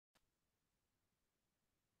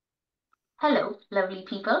Hello, lovely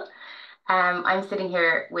people. I'm sitting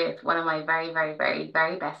here with one of my very, very, very,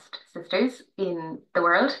 very best sisters in the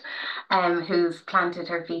world, who's planted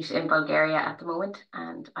her feet in Bulgaria at the moment,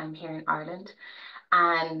 and I'm here in Ireland.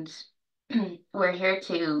 And we're here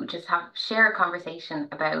to just have share a conversation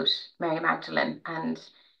about Mary Magdalen and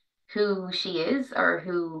who she is or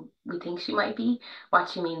who we think she might be, what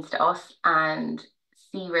she means to us, and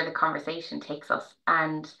see where the conversation takes us.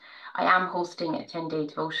 And I am hosting a 10-day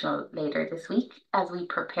devotional later this week as we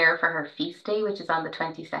prepare for her feast day, which is on the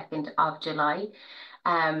 22nd of July.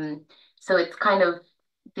 Um, so it's kind of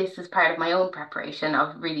this is part of my own preparation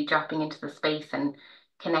of really dropping into the space and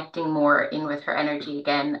connecting more in with her energy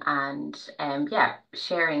again and yeah,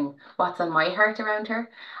 sharing what's on my heart around her.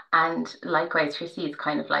 And likewise, Hrissi is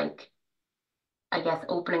kind of like, I guess,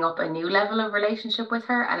 opening up a new level of relationship with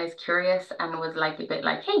her and is curious and was like a bit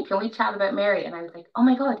like, hey, can we chat about Mary? And I was like, oh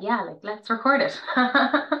my God, yeah, like let's record it.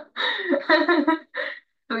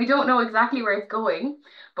 So we don't know exactly where it's going,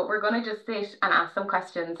 but we're going to just sit and ask some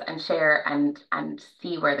questions and share and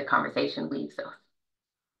see where the conversation leads us.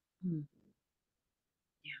 Mm,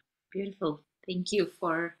 yeah, beautiful. Thank you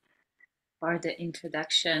for the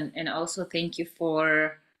introduction, and also thank you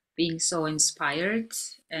for being so inspired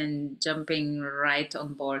and jumping right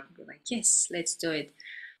on board. Be like, yes, let's do it.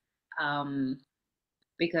 Um,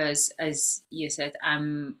 because as you said,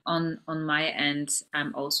 I'm on my end.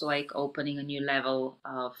 I'm also like opening a new level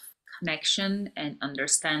of connection and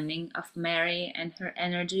understanding of Mary and her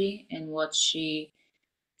energy and what she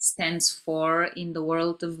stands for in the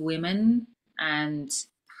world of women, and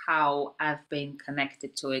how I've been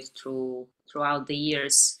connected to it throughout the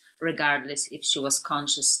years, regardless if she was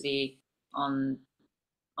consciously on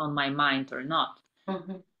on my mind or not.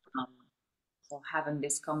 Mhm. Um, so having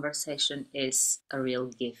this conversation is a real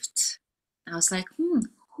gift. I was like,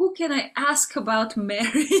 who can I ask about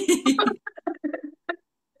Mary?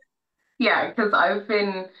 Yeah, because I've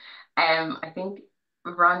been, I think,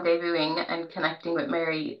 rendezvousing and connecting with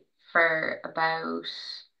Mary for about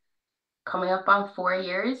coming up on 4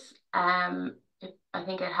 years. I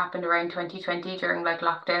think it happened around 2020 during like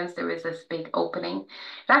lockdowns. There was this big opening.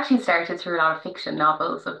 It actually started through a lot of fiction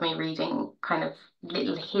novels of me reading kind of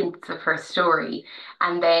little hints of her story.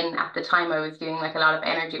 And then at the time I was doing like a lot of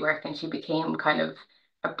energy work and she became kind of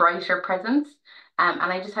a brighter presence. And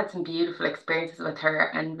I just had some beautiful experiences with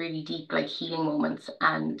her and really deep like healing moments.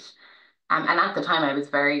 And at the time, I was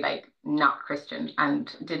very like not Christian and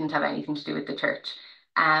didn't have anything to do with the church.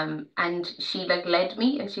 And she like led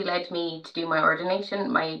me, and she led me to do my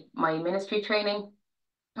ordination, my ministry training.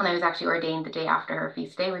 And I was actually ordained the day after her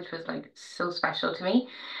feast day, which was like so special to me.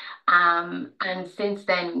 And since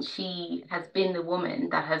then, she has been the woman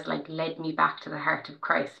that has like led me back to the heart of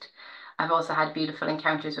Christ. I've also had beautiful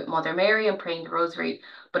encounters with Mother Mary and praying the rosary,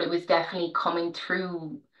 but it was definitely coming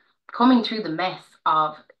through the mess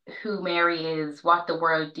of who Mary is, what the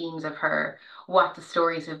world deems of her, what the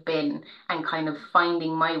stories have been, and kind of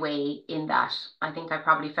finding my way in that. I think I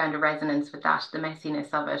probably found a resonance with that, the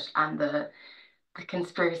messiness of it and the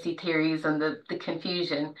conspiracy theories and the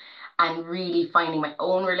confusion, and really finding my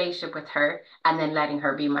own relationship with her and then letting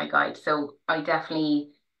her be my guide. So I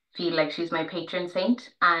definitely feel like she's my patron saint.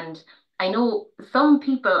 And I know some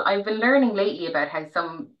people, I've been learning lately about how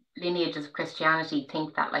some lineages of Christianity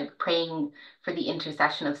think that like praying for the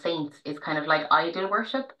intercession of saints is kind of like idol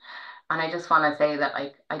worship. And I just want to say that,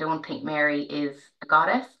 like, I don't think Mary is a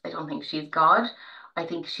goddess. I don't think she's God. I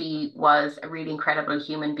think she was a really incredible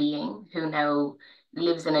human being who now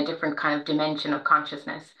lives in a different kind of dimension of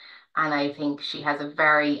consciousness. And I think she has a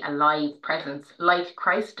very alive presence, like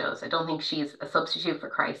Christ does. I don't think she's a substitute for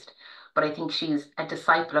Christ, but I think she's a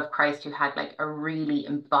disciple of Christ who had like a really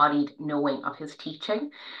embodied knowing of his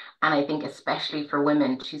teaching. And I think, especially for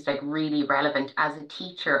women, she's like really relevant as a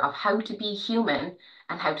teacher of how to be human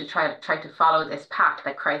and how to try to follow this path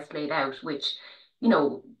that Christ laid out, which,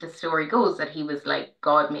 the story goes that he was like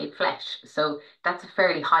God made flesh. So that's a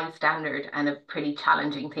fairly high standard and a pretty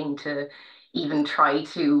challenging thing to even try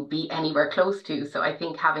to be anywhere close to. So I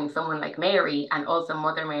think having someone like Mary and also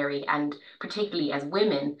Mother Mary, and particularly as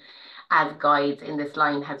women as guides in this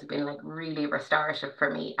line, has been like really restorative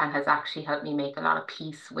for me and has actually helped me make a lot of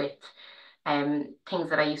peace with things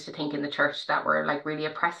that I used to think in the church that were like really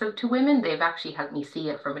oppressive to women. They've actually helped me see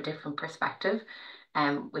it from a different perspective,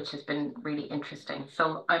 which has been really interesting.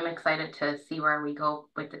 So I'm excited to see where we go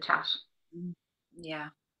with the chat. Mm, yeah.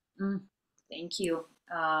 Mm, thank you.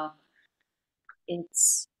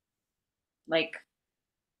 It's like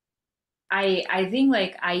I think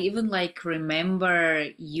like I even like remember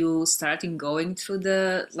you starting going through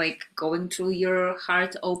your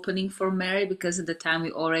heart opening for Mary, because at the time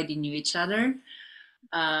we already knew each other.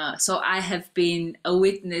 So I have been a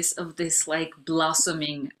witness of this like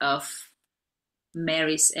blossoming of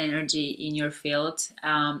Mary's energy in your field.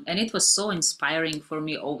 And it was so inspiring for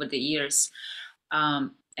me over the years.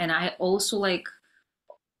 And I also like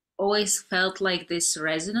always felt like this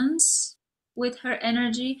resonance with her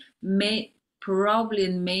energy, probably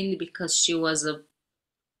and mainly because she was a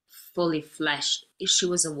fully fleshed, she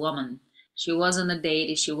was a woman. She wasn't a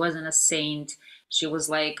deity, she wasn't a saint. She was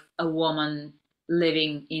like a woman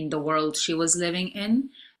living in the world she was living in,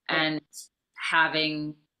 Yeah, and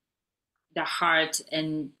having the heart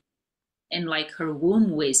and like her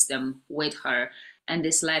womb wisdom with her. And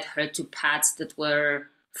this led her to paths that were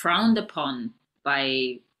frowned upon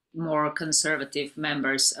by more conservative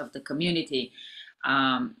members of the community.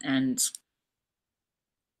 And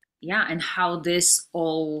yeah, and how this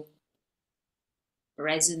all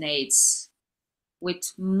resonates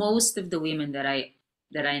with most of the women that I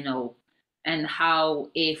know, and how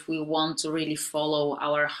if we want to really follow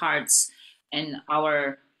our hearts and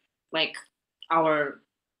our like our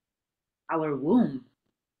womb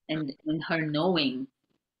and her knowing,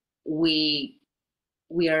 we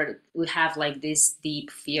we have like this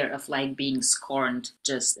deep fear of like being scorned,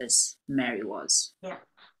 just as Mary was. yeah,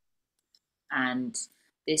 And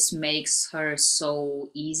this makes her so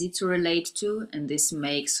easy to relate to, and this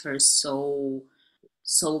makes her so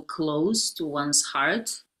close to one's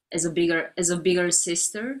heart, as a bigger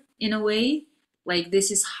sister in a way. Like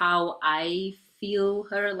this is how I feel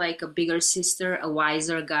her, like a bigger sister, a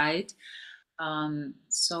wiser guide.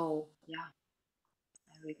 So yeah,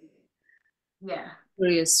 I really yeah.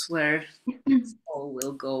 curious where this all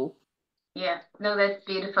will go. Yeah, no, that's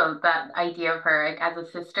beautiful. That idea of her like, as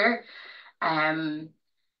a sister. Um,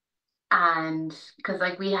 and because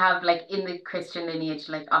like we have like in the Christian lineage,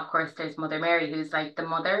 like of course there's Mother Mary who's like the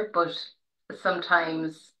mother, but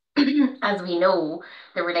sometimes, as we know,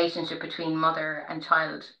 the relationship between mother and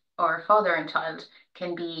child or father and child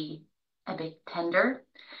can be a bit tender.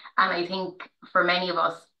 And I think for many of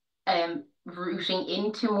us, rooting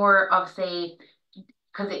into more of say,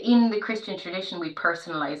 because in the Christian tradition we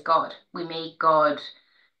personalize God, we make God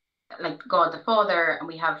like God the Father, and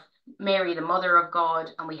we have Mary, the Mother of God,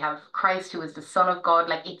 and we have Christ, who is the Son of God.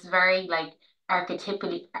 Like it's very like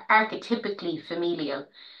archetypically familial.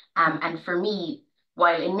 And for me,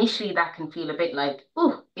 while initially that can feel a bit like,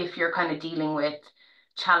 oh, if you're kind of dealing with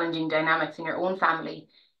challenging dynamics in your own family,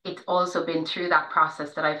 it's also been through that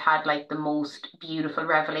process that I've had like the most beautiful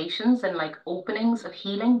revelations and like openings of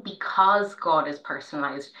healing because God is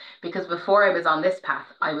personalized. Because before I was on this path,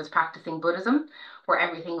 I was practicing Buddhism where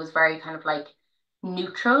everything was very kind of like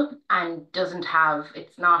neutral and doesn't have,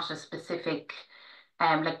 it's not a specific,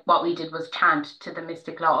 like what we did was chant to the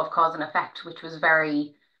mystic law of cause and effect, which was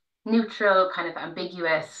very neutral, kind of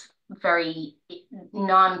ambiguous, very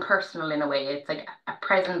non-personal in a way. It's like a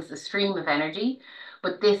presence, a stream of energy,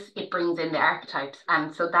 but this, it brings in the archetypes.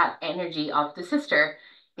 And so that energy of the sister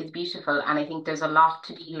is beautiful. And I think there's a lot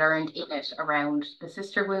to be learned in it around the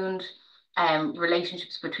sister wound,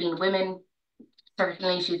 relationships between women.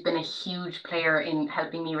 Certainly, she's been a huge player in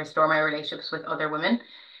helping me restore my relationships with other women.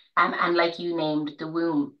 And like you named the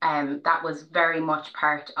womb, that was very much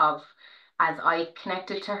part of as I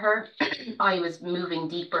connected to her, I was moving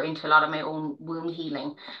deeper into a lot of my own womb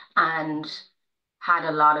healing and had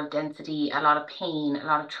a lot of density, a lot of pain, a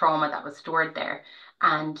lot of trauma that was stored there,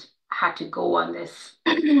 and had to go on this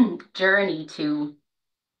journey to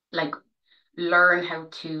like learn how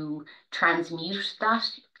to transmute that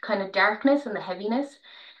kind of darkness and the heaviness.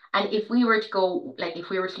 And if we were to go, like, if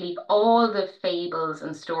we were to leave all the fables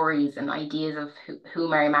and stories and ideas of who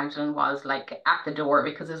Mary Magdalene was, like, at the door,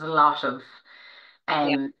 because there's a lot of,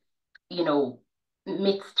 Yeah. um, you know,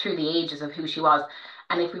 myths through the ages of who she was.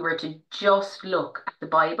 And if we were to just look at the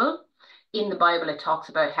Bible, in the Bible, it talks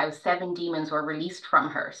about how seven demons were released from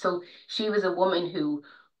her. So she was a woman who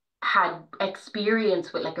had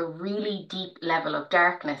experience with like a really deep level of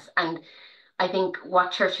darkness. And I think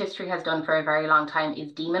what church history has done for a very long time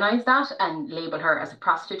is demonize that and label her as a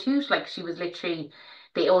prostitute. Like she was literally,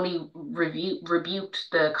 they only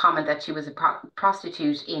rebuked the comment that she was a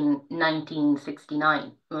prostitute in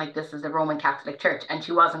 1969. Like this is the Roman Catholic Church, and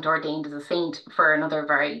she wasn't ordained as a saint for another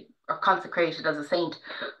very, or consecrated as a saint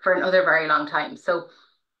for another very long time. So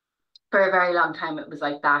for a very long time, it was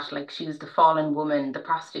like that. Like she was the fallen woman, the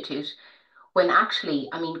prostitute when actually,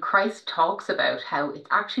 I mean, Christ talks about how it's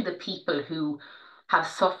actually the people who have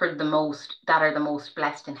suffered the most that are the most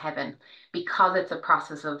blessed in heaven. because it's a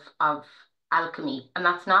process of alchemy. And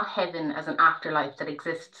that's not heaven as an afterlife that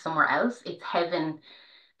exists somewhere else. It's heaven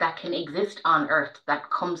that can exist on earth, that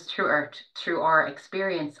comes through earth through our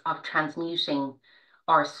experience of transmuting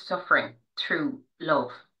our suffering through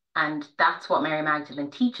love. And that's what Mary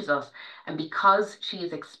Magdalene teaches us. And because she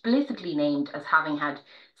is explicitly named as having had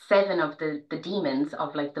seven of the demons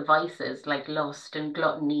of like the vices, like lust and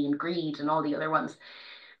gluttony and greed and all the other ones,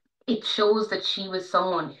 it shows that she was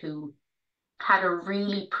someone who had a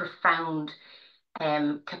really profound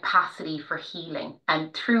capacity for healing.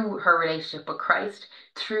 And through her relationship with Christ,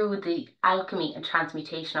 through the alchemy and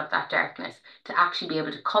transmutation of that darkness, to actually be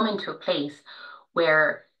able to come into a place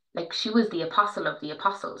where, like, she was the apostle of the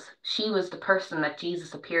apostles. She was the person that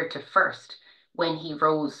Jesus appeared to first when he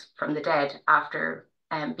rose from the dead after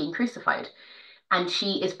being crucified. And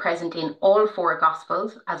she is present in all four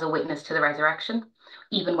gospels as a witness to the resurrection,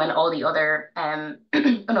 even when all the other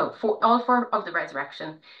oh no, all four of the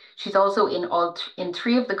resurrection. She's also in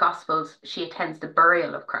three of the gospels. She attends the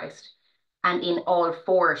burial of Christ, and in all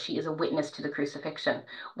four, she is a witness to the crucifixion.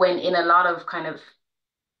 When in a lot of kind of,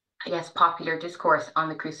 I guess, popular discourse on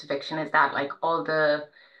the crucifixion is that like all the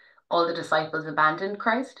disciples abandoned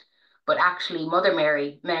Christ, but actually Mother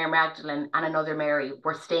Mary, Mary Magdalene, and another Mary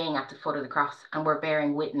were staying at the foot of the cross and were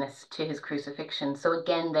bearing witness to his crucifixion. So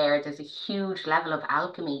again, there's a huge level of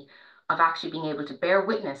alchemy of actually being able to bear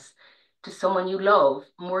witness to someone you love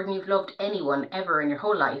more than you've loved anyone ever in your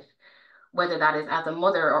whole life, whether that is as a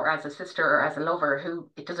mother or as a sister or as a lover, who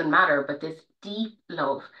it doesn't matter, but this deep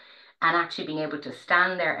love and actually being able to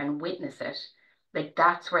stand there and witness it, like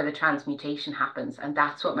that's where the transmutation happens. And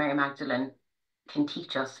that's what Mary Magdalene can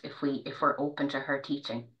teach us if we're open to her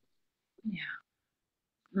teaching. Yeah.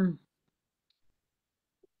 Mm.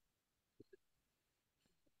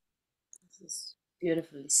 This is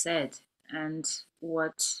beautifully said. And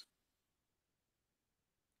what,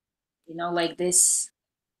 like this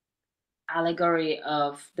allegory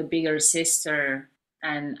of the bigger sister,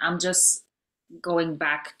 and I'm just going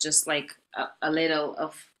back just like a little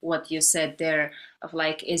of what you said there, of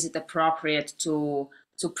like, is it appropriate to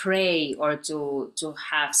pray or to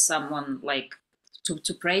have someone like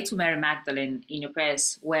to pray to Mary Magdalene in your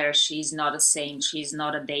prayers, where she's not a saint, she's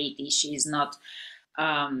not a deity,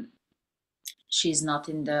 um she's not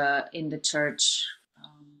in the church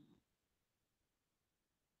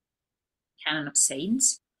canon of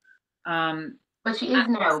saints. um But she is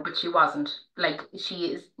now, but she wasn't. Like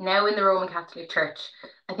she is now in the Roman Catholic Church.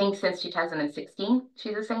 I think since 2016,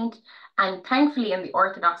 she's a saint. And thankfully, in the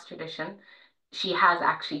Orthodox tradition, she has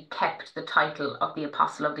actually kept the title of the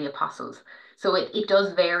Apostle of the Apostles. So it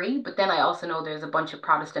does vary, but then I also know there's a bunch of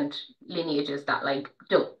Protestant lineages that like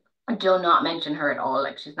do not mention her at all.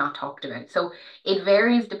 Like she's not talked about. So it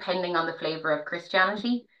varies depending on the flavor of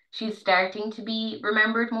Christianity. She's starting to be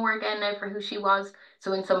remembered more again now for who she was.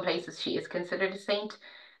 So in some places she is considered a saint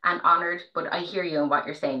and honored. But I hear you on what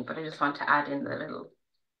you're saying, but I just want to add in the little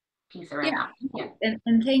piece Yeah, around that. Yeah.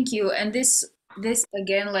 and thank you. And this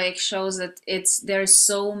again like shows that there's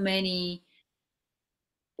so many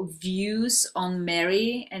views on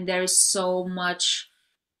Mary, and there's so much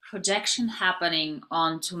projection happening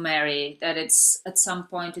onto Mary that it's at some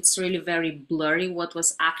point it's really very blurry what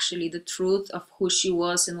was actually the truth of who she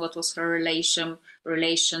was and what was her relation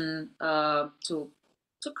to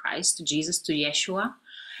Christ, to Jesus, to Yeshua.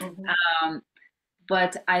 Mm-hmm. Um,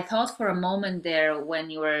 but I thought for a moment there when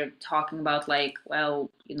you were talking about like, well,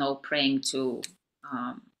 praying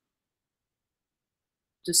um,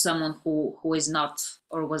 to someone who is not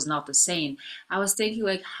or was not a saint, I was thinking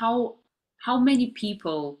like how many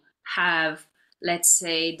people have, let's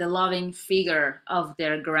say, the loving figure of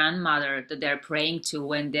their grandmother that they're praying to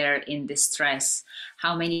when they're in distress.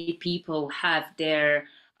 How many people have their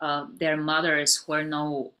mothers who are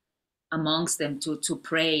no amongst them to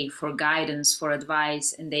pray for guidance, for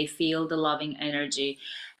advice, and they feel the loving energy.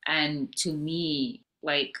 And to me,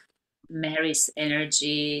 like, Mary's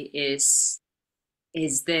energy is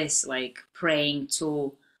this, like praying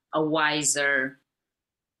to a wiser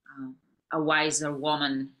um, a wiser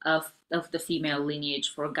woman of the female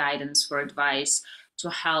lineage for guidance, for advice, to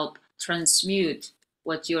help transmute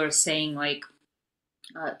what you're saying, like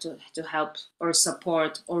to help or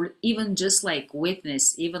support or even just like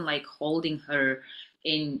witness, even like holding her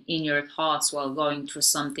in your thoughts while going through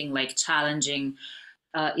something like challenging,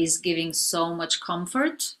 is giving so much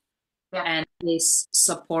comfort Yeah. and is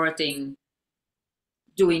supporting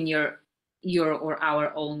doing your or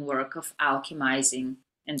our own work of alchemizing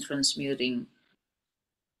and transmuting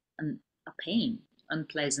a pain,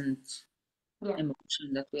 unpleasant Yeah.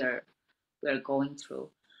 emotion that we are going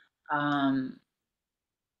through. um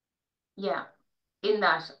Yeah, in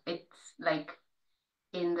that it's like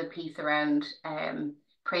in the piece around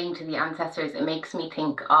praying to the ancestors, it makes me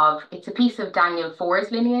think of it's a piece of Daniel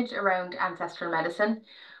Four's lineage around ancestral medicine,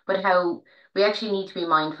 but how we actually need to be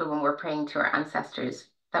mindful when we're praying to our ancestors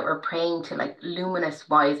that we're praying to like luminous,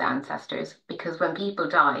 wise ancestors. Because when people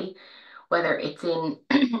die, whether it's in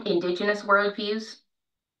indigenous worldviews,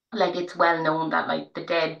 like it's well known that like the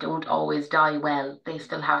dead don't always die well. They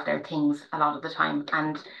still have their things a lot of the time.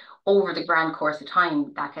 And over the grand course of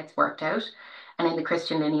time, that gets worked out. And in the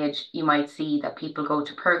Christian lineage, you might see that people go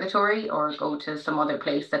to purgatory or go to some other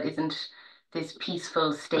place that isn't this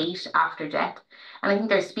peaceful state after death. And I think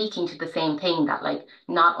they're speaking to the same thing that like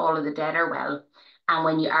not all of the dead are well. And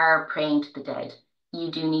when you are praying to the dead,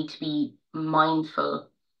 you do need to be mindful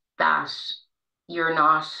that you're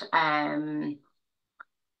not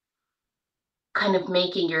kind of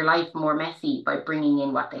making your life more messy by bringing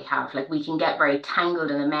in what they have. Like we can get very tangled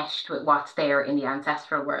and enmeshed with what's there in the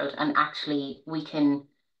ancestral world, and actually we can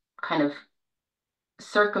kind of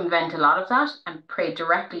circumvent a lot of that and pray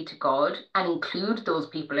directly to God and include those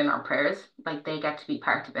people in our prayers, like they get to be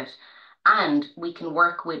part of it. And we can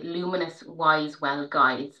work with luminous, wise, well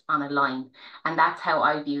guides on a line. And that's how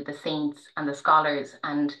I view the saints and the scholars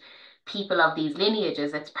and people of these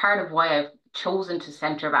lineages. It's part of why I've chosen to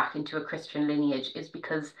center back into a Christian lineage, is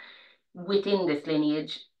because within this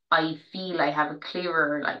lineage, I feel I have a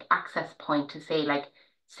clearer like access point to say like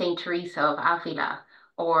Saint Teresa of Avila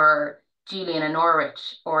or Julian of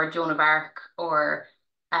Norwich or Joan of Arc or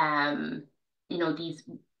um, these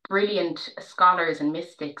brilliant scholars and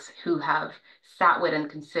mystics who have sat with and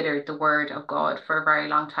considered the word of God for a very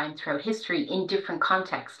long time throughout history in different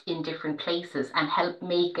contexts, in different places, and help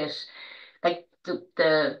make it like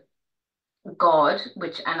the God,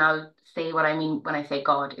 which, and I'll say what I mean when I say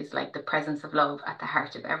God, is like the presence of love at the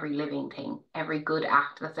heart of every living thing, every good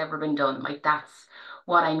act that's ever been done. Like that's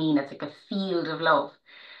what I mean. It's like a field of love.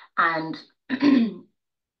 And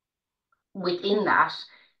within that,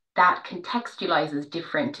 that contextualizes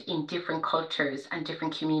different in different cultures and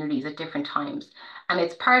different communities at different times. And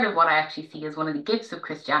it's part of what I actually see as one of the gifts of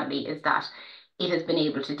Christianity is that it has been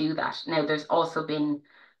able to do that. Now, there's also been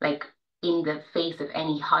like in the face of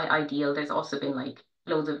any high ideal, there's also been like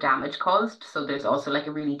loads of damage caused. So there's also like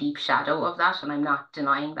a really deep shadow of that, and I'm not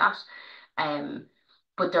denying that. Um,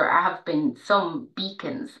 but there have been some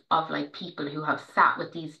beacons of like people who have sat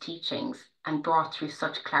with these teachings and brought through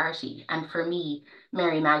such clarity. And for me,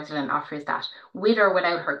 Mary Magdalen offers that with or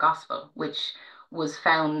without her gospel, which was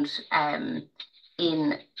found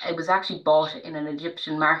it was actually bought in an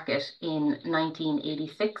Egyptian market in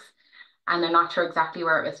 1986. And they're not sure exactly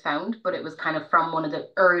where it was found, but it was kind of from one of the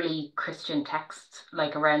early Christian texts,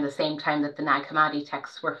 like around the same time that the Nag Hammadi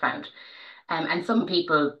texts were found. And some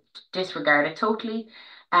people disregard it totally.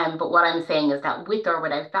 But what I'm saying is that with or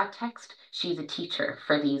without that text, she's a teacher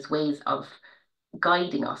for these ways of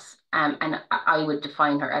guiding us. And I would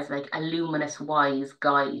define her as like a luminous, wise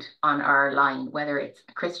guide on our line, whether it's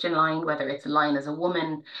a Christian line, whether it's a line as a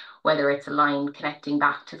woman, whether it's a line connecting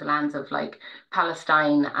back to the lands of like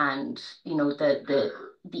Palestine and the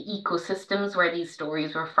ecosystems where these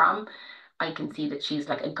stories were from. I can see that she's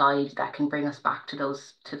like a guide that can bring us back to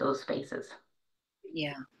those spaces.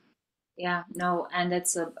 Yeah. Yeah, no, and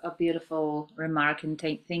that's a beautiful remark, and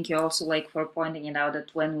thank you also like for pointing it out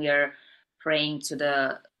that when we are praying to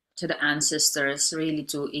the ancestors, really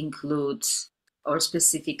to include or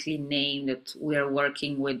specifically name that we are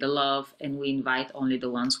working with the love and we invite only the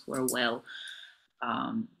ones who are well,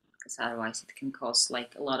 because otherwise it can cause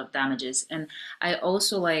like a lot of damages. And I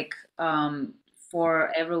also like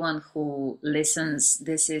for everyone who listens,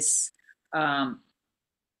 this is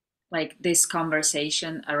like this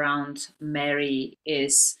conversation around Mary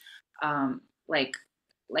is um, like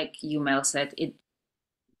you Mel said, it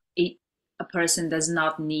a person does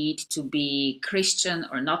not need to be Christian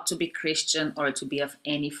or not to be Christian or to be of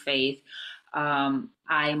any faith.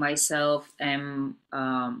 I myself am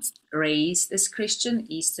raised as Christian,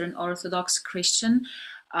 Eastern Orthodox Christian,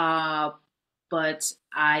 uh, but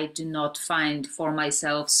I do not find for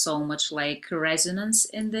myself so much like resonance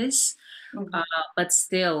in this. Mhm. But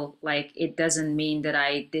still, like, it doesn't mean that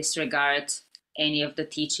I disregard any of the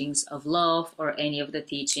teachings of love or any of the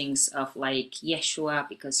teachings of like Yeshua,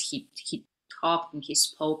 because he talked and he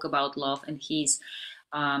spoke about love, and he's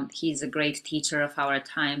a great teacher of our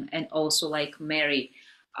time. And also like Mary,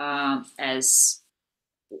 as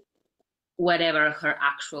whatever her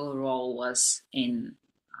actual role was in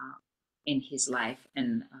his life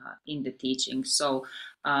and in the teaching. So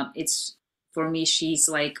it's, for me, she's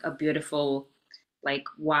like a beautiful like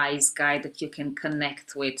wise guy that you can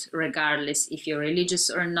connect with, regardless if you're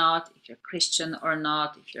religious or not, if you're Christian or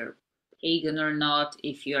not, if you're pagan or not,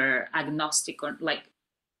 if you're agnostic or like,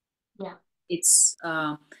 Yeah. it's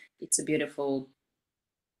it's a beautiful,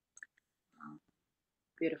 uh,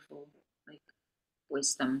 beautiful like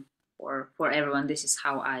wisdom for everyone. This is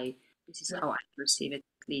Yeah. how I perceive it,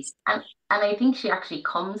 at least. And I think she actually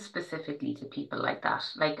comes specifically to people like that.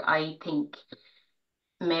 Like I think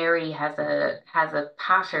Mary has a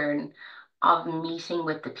pattern of meeting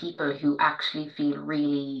with the people who actually feel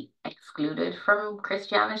really excluded from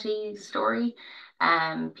Christianity's story,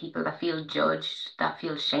 people that feel judged, that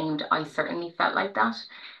feel shamed. I certainly felt like that.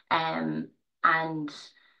 Um, and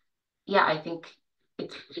yeah, I think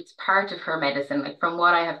it's part of her medicine. Like from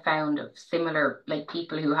what I have found of similar like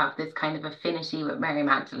people who have this kind of affinity with Mary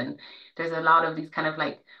Magdalene, there's a lot of these kind of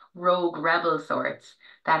like rogue rebel sorts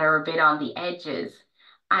that are a bit on the edges.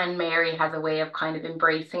 And Mary has a way of kind of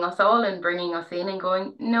embracing us all and bringing us in and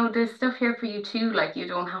going, no, there's stuff here for you too. Like you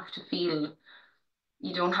don't have to feel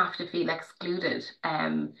excluded.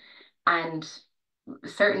 And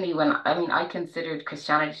certainly when I mean I considered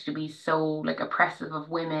Christianity to be so like oppressive of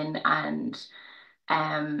women and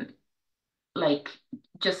um like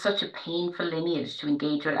just such a painful lineage to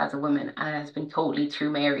engage with as a woman, and it has been totally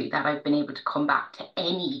through Mary that I've been able to come back to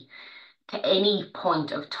any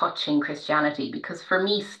point of touching Christianity, because for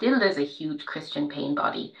me still there's a huge Christian pain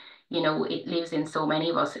body. You know, it lives in so many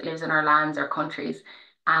of us, it lives in our lands, our countries.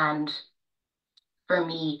 And for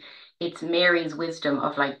me, it's Mary's wisdom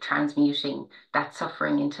of like transmuting that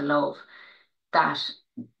suffering into love that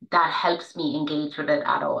helps me engage with it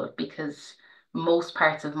at all, because most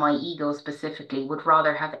parts of my ego specifically would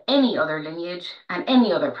rather have any other lineage and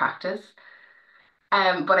any other practice.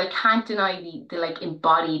 But I can't deny the like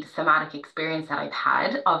embodied somatic experience that I've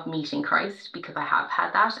had of meeting Christ, because I have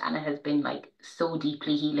had that and it has been like so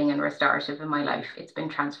deeply healing and restorative in my life. It's been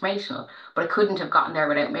transformational. But I couldn't have gotten there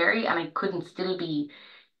without Mary, and I couldn't still be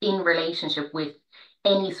in relationship with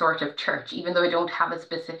any sort of church, even though I don't have a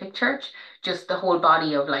specific church, just the whole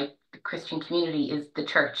body of like the Christian community is the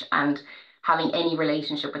church, and having any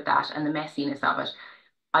relationship with that and the messiness of it,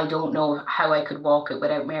 I don't know how I could walk it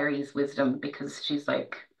without Mary's wisdom, because she's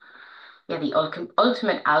like, yeah, the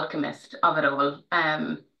ultimate alchemist of it all.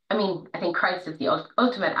 I mean, I think Christ is the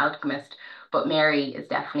ultimate alchemist, but Mary is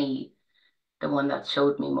definitely the one that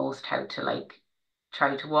showed me most how to like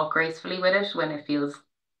try to walk gracefully with it when it feels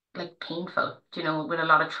like painful, you know, with a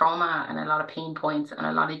lot of trauma and a lot of pain points and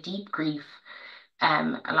a lot of deep grief,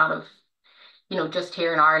 a lot of you know, just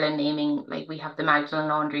here in Ireland, naming like we have the Magdalen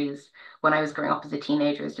laundries. When I was growing up as a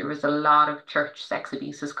teenager, there was a lot of church sex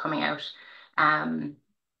abuses coming out. Um,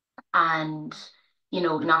 and, you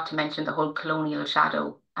know, not to mention the whole colonial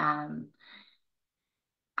shadow. And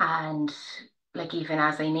like even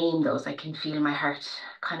as I name those, I can feel my heart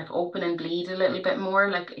kind of open and bleed a little bit more.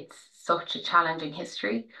 Like it's such a challenging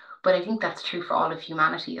history. But I think that's true for all of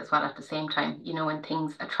humanity as well at the same time. You know, when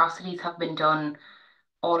things, atrocities have been done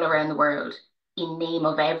all around the world in name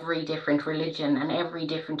of every different religion and every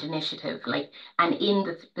different initiative. Like, and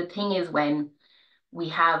in the thing is when we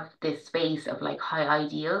have this space of like high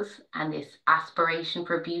ideals and this aspiration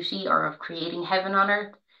for beauty or of creating heaven on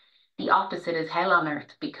earth, the opposite is hell on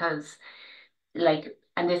earth, because like,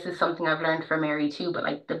 and this is something I've learned from Mary too, but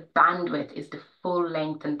like the bandwidth is the full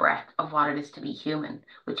length and breadth of what it is to be human,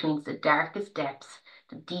 which means the darkest depths,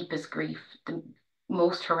 the deepest grief, the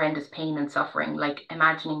most horrendous pain and suffering, like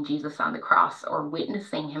imagining Jesus on the cross or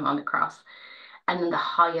witnessing him on the cross, and then the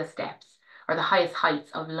highest depths or the highest heights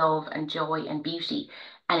of love and joy and beauty.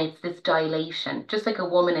 And it's this dilation, just like a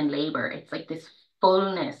woman in labor. It's like this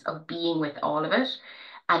fullness of being with all of it.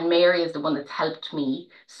 And Mary is the one that's helped me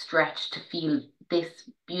stretch to feel this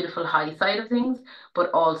beautiful high side of things,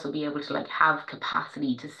 but also be able to like have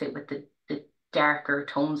capacity to sit with the darker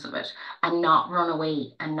tones of it and not run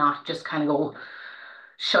away and not just kind of go,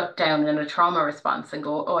 shut down in a trauma response and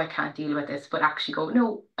go, oh, I can't deal with this, but actually go,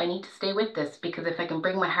 no, I need to stay with this, because if I can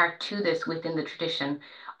bring my heart to this within the tradition,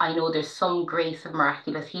 I know there's some grace of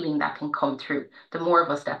miraculous healing that can come through. The more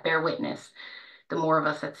of us that bear witness, the more of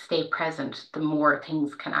us that stay present, the more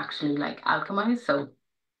things can actually like alchemize. So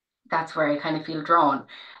that's where I kind of feel drawn.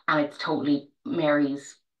 And it's totally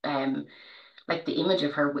Mary's, like the image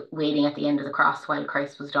of her waiting at the end of the cross while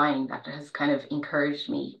Christ was dying, that has kind of encouraged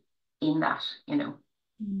me in that, you know.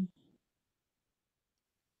 Mm.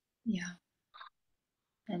 Yeah.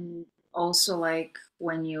 And also like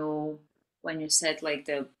when you said like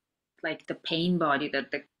the pain body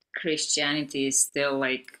that the Christianity is still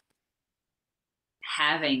like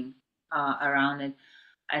having around it,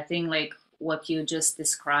 I think like what you just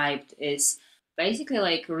described is basically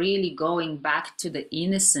like really going back to the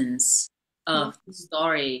innocence of the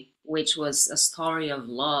story, which was a story of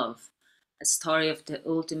love, a story of the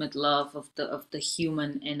ultimate love of the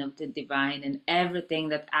human and of the divine, and everything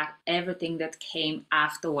that came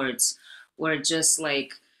afterwards were just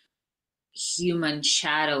like human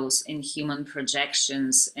shadows and human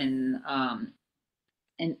projections and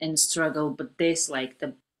struggle. But this like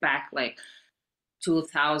the back like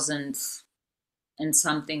 2000 and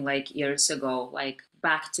something like years ago, like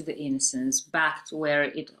back to the innocence, back to where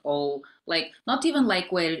it all, like not even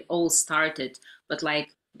like where it all started, but like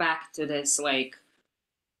back to this like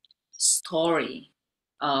story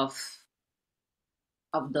of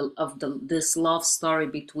the this love story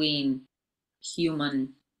between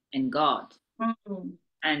human and God. Mm-hmm.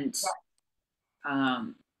 And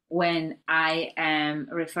um, when I am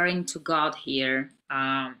referring to God here,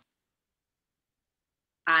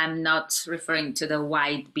 I'm not referring to the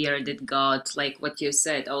white bearded God, like what you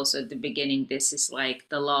said also at the beginning. This is like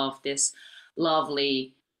the love, this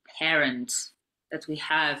lovely parent that we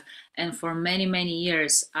have. And for many, many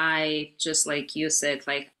years, I just like you said,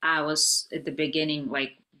 like I was at the beginning,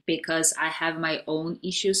 like because I have my own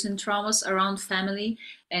issues and traumas around family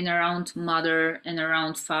and around mother and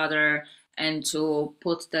around father, and to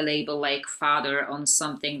put the label like father on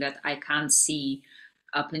something that I can't see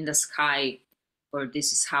up in the sky, or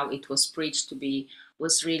this is how it was preached to be,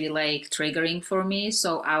 was really like triggering for me.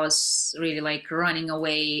 So I was really like running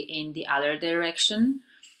away in the other direction.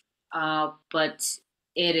 But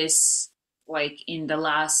it is like in the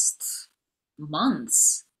last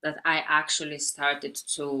months that I actually started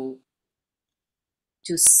to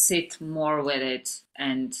sit more with it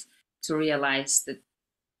and to realize that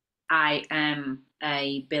I am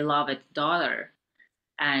a beloved daughter,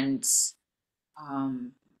 and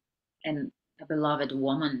um, and a beloved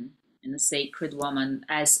woman and a sacred woman,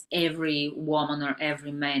 as every woman or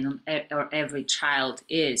every man or every child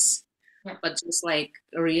is. Yeah. But just like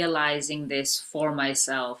realizing this for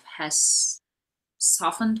myself has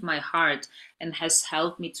softened my heart and has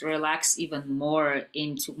helped me to relax even more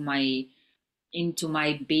into my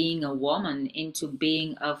being a woman, into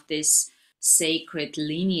being of this sacred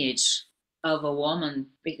lineage of a woman.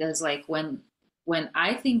 Because like when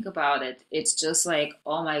I think about it, it's just like,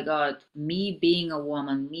 oh my God, me being a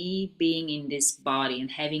woman, me being in this body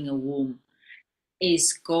and having a womb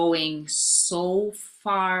is going so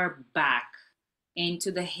far back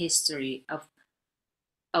into the history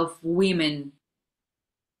of women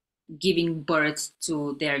giving birth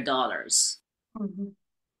to their daughters. Mm-hmm.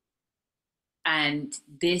 And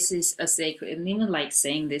this is a sacred, and even like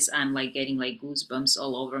saying this, I'm like getting like goosebumps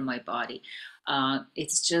all over my body.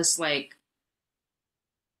 It's just like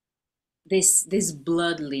this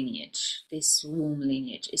blood lineage, this womb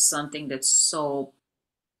lineage is something that's so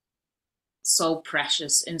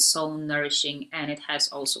precious and so nourishing, and it has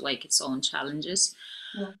also like its own challenges,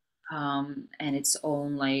 Yeah. and its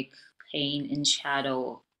own like pain and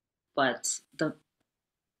shadow. But the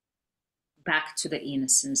back to the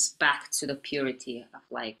innocence, back to the purity of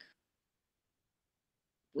like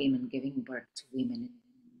women giving birth to women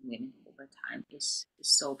and women over time is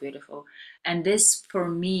so beautiful. And this for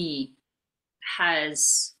me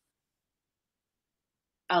has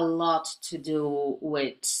a lot to do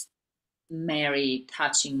with Mary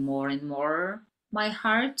touching more and more my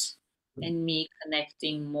heart and me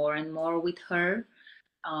connecting more and more with her,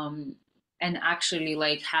 um, and actually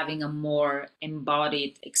like having a more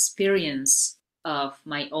embodied experience of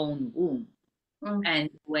my own womb Mm-hmm. and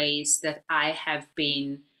ways that I have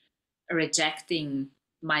been rejecting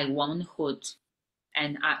my womanhood,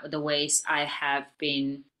 and the ways I have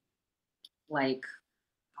been like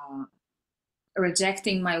uh,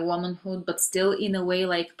 rejecting my womanhood, but still in a way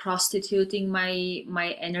like prostituting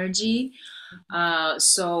my energy.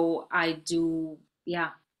 So I do, yeah,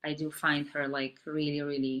 I do find her like really,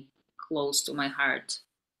 really close to my heart.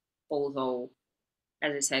 Although,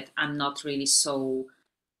 as I said, I'm not really so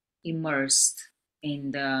immersed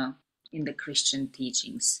in the Christian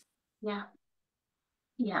teachings. Yeah.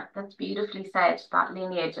 Yeah, that's beautifully said. That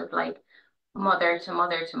lineage of like mother to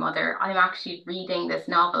mother to mother. I'm actually reading this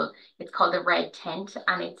novel. It's called The Red Tent,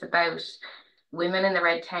 and it's about women in the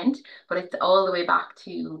red tent, but it's all the way back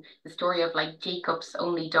to the story of like Jacob's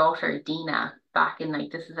only daughter, Dinah, back in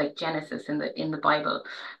like this is like Genesis in the Bible.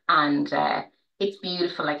 And it's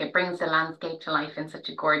beautiful. Like it brings the landscape to life in such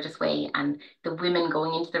a gorgeous way. And the women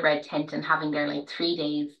going into the red tent and having their like 3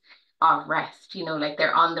 days of rest, like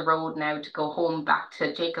they're on the road now to go home back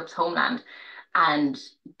to Jacob's homeland. And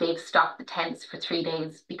they've stopped the tents for 3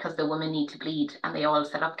 days because the women need to bleed, and they all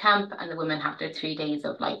set up camp, and the women have their 3 days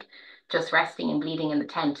of like just resting and bleeding in the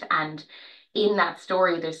tent. And in that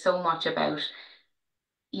story, there's so much about,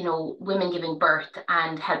 you know, women giving birth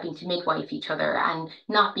and helping to midwife each other and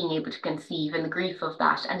not being able to conceive, and the grief of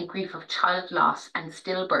that, and the grief of child loss and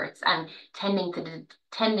stillbirths, and tending to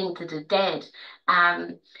the dead,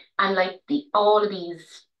 and like the all of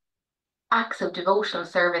these acts of devotional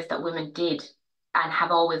service that women did and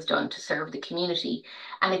have always done to serve the community.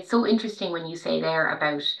 And it's so interesting when you say there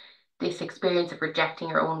about this experience of rejecting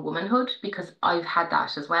your own womanhood, because I've had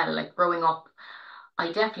that as well. Like growing up,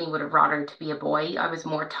 I definitely would have rather to be a boy. I was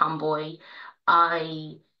more tomboy.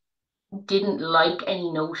 I didn't like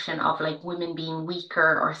any notion of like women being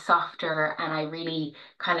weaker or softer, and I really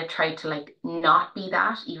kind of tried to like not be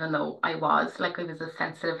that, even though I was like, I was a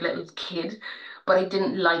sensitive little kid, but I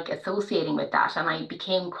didn't like associating with that, and I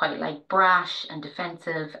became quite like brash and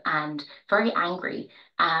defensive and very angry,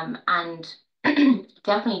 and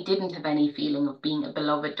definitely didn't have any feeling of being a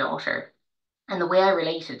beloved daughter. And the way I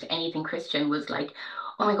related to anything Christian was like,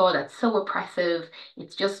 oh my God, that's so oppressive.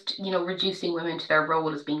 It's just, you know, reducing women to their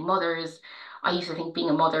role as being mothers. I used to think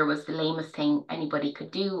being a mother was the lamest thing anybody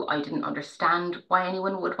could do. I didn't understand why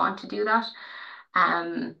anyone would want to do that.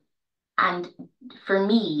 Um, and for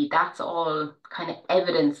me, that's all kind of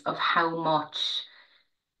evidence of how much,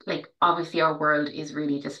 like, obviously our world is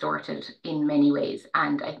really distorted in many ways,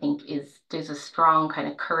 and I think is there's a strong kind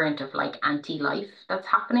of current of like anti-life that's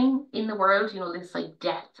happening in the world, you know, this like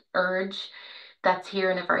death urge that's here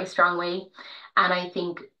in a very strong way. And I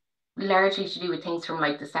think largely to do with things from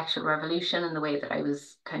like the sexual revolution and the way that I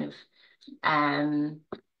was kind of um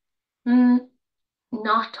mm,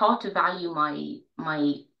 not taught to value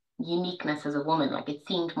my uniqueness as a woman. Like it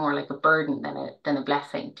seemed more like a burden than a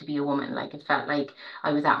blessing to be a woman. Like it felt like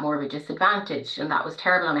I was at more of a disadvantage, and that was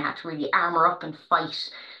terrible. And I had to really armor up and fight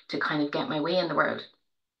to kind of get my way in the world.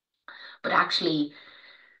 But actually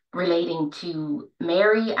relating to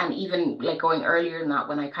Mary, and even like going earlier than that,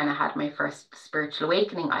 when I kind of had my first spiritual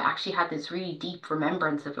awakening, I actually had this really deep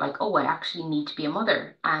remembrance of like, oh, I actually need to be a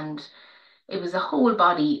mother. And it was a whole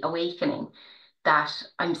body awakening that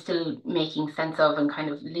I'm still making sense of and kind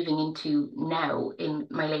of living into now in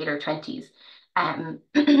my later 20s.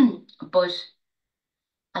 But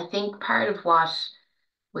I think part of what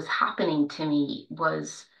was happening to me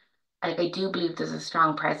was like, I do believe there's a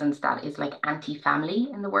strong presence that is like anti-family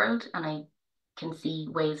in the world, and I can see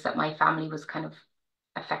ways that my family was kind of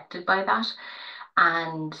affected by that.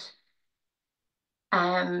 And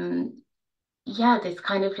um yeah, this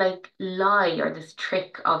kind of like lie or this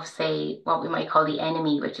trick of, say, what we might call the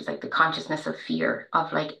enemy, which is like the consciousness of fear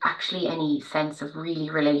of like actually any sense of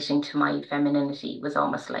really relating to my femininity was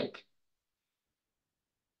almost like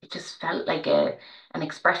it just felt like a an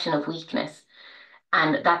expression of weakness.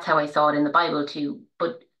 And that's how I saw it in the Bible too.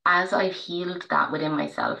 But as I've healed that within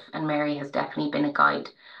myself, and Mary has definitely been a guide,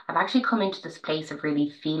 I've actually come into this place of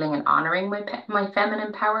really feeling and honoring my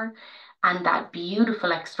feminine power and that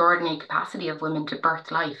beautiful, extraordinary capacity of women to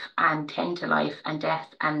birth life and tend to life and death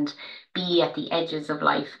and be at the edges of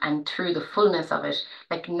life and through the fullness of it,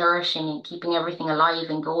 like nourishing and keeping everything alive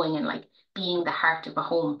and going and like being the heart of a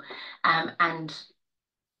home. And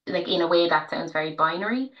like in a way that sounds very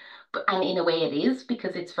binary, but and in a way it is,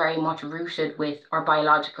 because it's very much rooted with our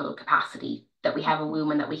biological capacity that we have a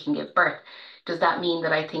womb and that we can give birth. Does that mean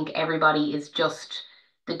that I think everybody is just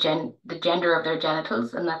the gender of their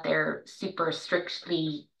genitals and that they're super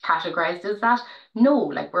strictly categorized as that? No,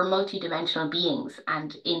 like we're multidimensional beings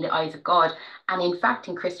and in the eyes of God. And in fact,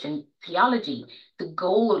 in Christian theology, the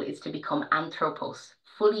goal is to become anthropos,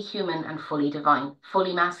 fully human and fully divine,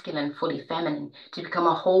 fully masculine, fully feminine, to become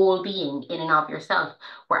a whole being in and of yourself,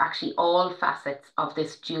 where actually all facets of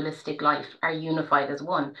this dualistic life are unified as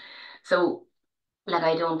one. So, like,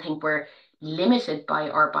 I don't think we're limited by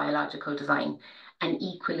our biological design. And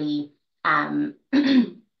equally,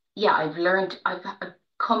 yeah, I've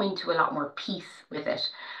come into a lot more peace with it.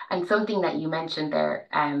 And something that you mentioned there,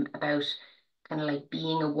 about kind of like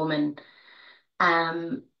being a woman,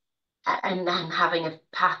 um, and then having a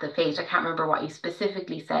path of faith. I can't remember what you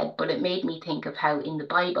specifically said, but it made me think of how in the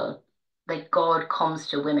Bible, like God comes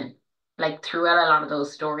to women. Like throughout a lot of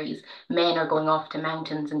those stories, men are going off to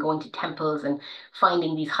mountains and going to temples and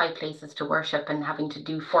finding these high places to worship and having to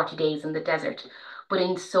do 40 days in the desert. But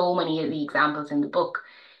in so many of the examples in the book,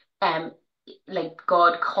 um, like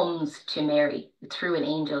God comes to Mary through an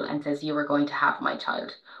angel and says, "You are going to have my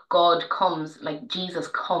child." God comes, like Jesus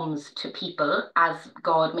comes to people as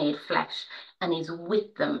God made flesh and is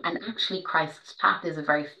with them. And actually, Christ's path is a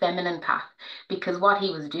very feminine path, because what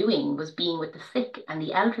he was doing was being with the sick and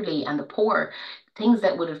the elderly and the poor, things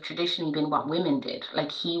that would have traditionally been what women did.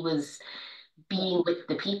 Like he was being with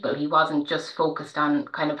the people. He wasn't just focused on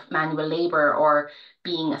kind of manual labor or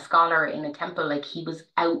being a scholar in a temple. Like he was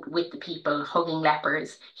out with the people, hugging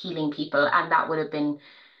lepers, healing people. And that would have been,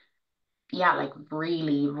 yeah, like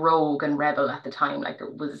really rogue and rebel at the time. Like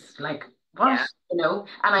it was like, what? Yeah.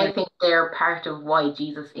 And I Yeah. think they're part of why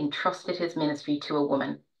Jesus entrusted his ministry to a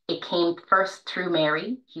woman. It came first through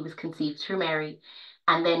Mary. He was conceived through Mary.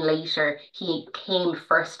 And then later, he came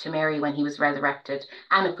first to Mary when he was resurrected.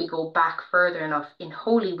 And if we go back further enough, in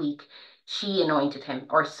Holy Week, she anointed him,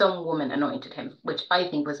 or some woman anointed him, which I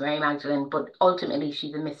think was Mary Magdalene, but ultimately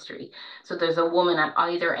she's a mystery. So there's a woman at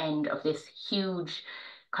either end of this huge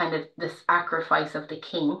kind of the sacrifice of the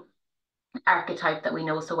king archetype that we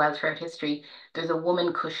know so well throughout history. There's a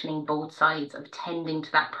woman cushioning both sides of tending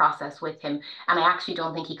to that process with him. And I actually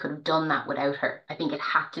don't think he could have done that without her. I think it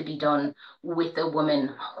had to be done with a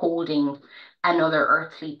woman holding another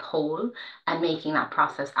earthly pole and making that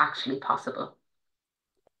process actually possible.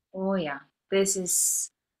 Oh yeah. This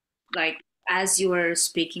is like, as you were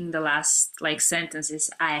speaking the last like sentences,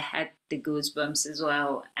 I had the goosebumps as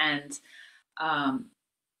well. And um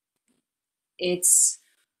it's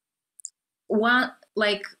one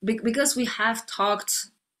like because we have talked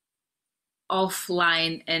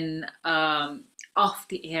offline and off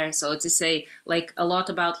the air, so to say, like a lot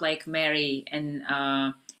about like Mary and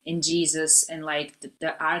Jesus and like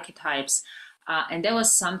the archetypes. And there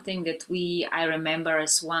was something that I remember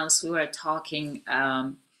as once we were talking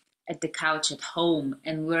at the couch at home,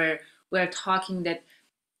 and we're talking that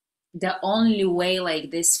the only way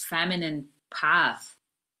like this feminine path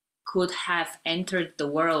could have entered the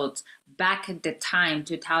world back at the time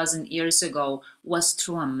 2000 years ago was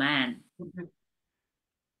through a man, Mhm.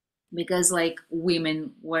 because like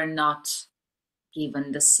women were not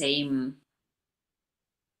given the same,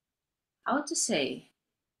 how to say,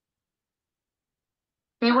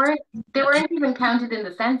 They weren't they weren't even counted in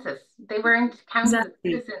the census. They weren't counted as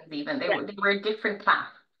exactly. citizens even. They Yeah. were a different class.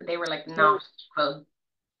 They were like So not equal.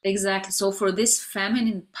 exactly, so for this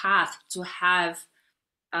feminine path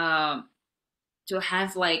uh, to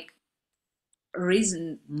have like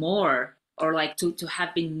risen more, or like to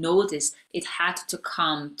have been noticed, it had to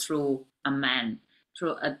come through a man,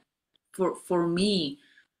 through a, for me,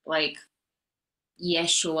 like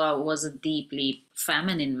Yeshua was a deeply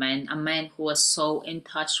feminine man, a man who was so in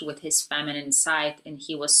touch with his feminine side, and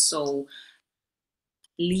he was so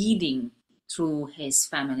leading through his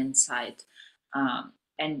feminine side.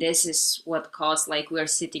 And this is what caused, like, we're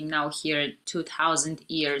sitting now here 2000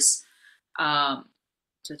 years, um,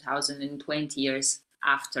 2020 years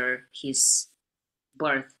after his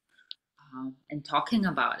birth, and talking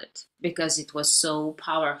about it because it was so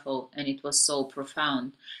powerful and it was so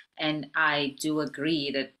profound. And I do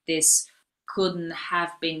agree that this couldn't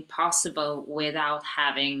have been possible without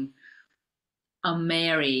having a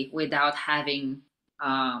Mary, without having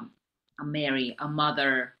um, a Mary, a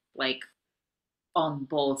mother, like on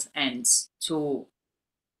both ends to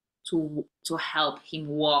help him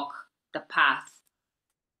walk the path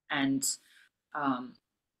and um,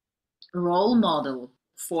 role model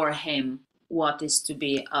for him what is to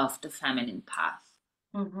be of the feminine path.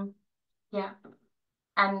 Hmm. Yeah.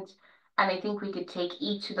 And and I think we could take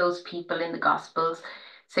each of those people in the Gospels,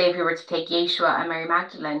 say if we were to take Yeshua and Mary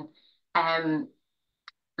Magdalene, um,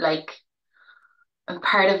 like and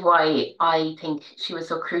part of why I think she was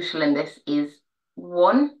so crucial in this is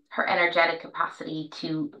one, her energetic capacity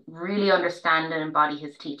to really understand and embody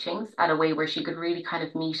his teachings at a way where she could really kind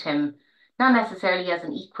of meet him, not necessarily as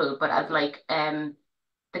an equal, but as like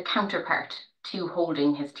the counterpart to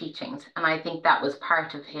holding his teachings. And I think that was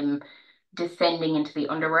part of him descending into the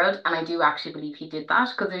underworld. And I do actually believe he did that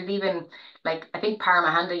because there's even like I think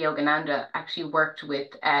Paramahanda Yogananda actually worked with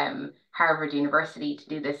Harvard University to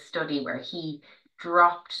do this study where he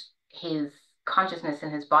dropped his consciousness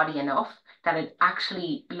in his body enough that it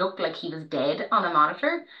actually looked like he was dead on a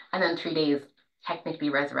monitor and then 3 days technically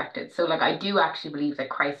resurrected. So like I do actually believe that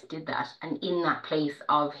Christ did that and in that place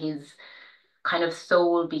of his kind of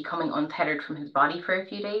soul becoming untethered from his body for a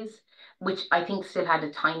few days, which I think still had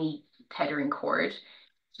a tiny tethering cord,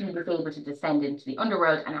 he was able to descend into the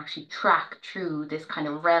underworld and actually track through this kind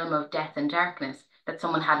of realm of death and darkness that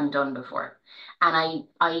someone hadn't done before. And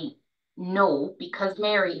I know because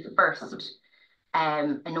Mary first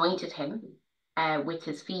anointed him with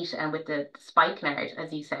his feet and with the spikenard,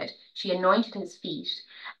 as you said. She anointed his feet,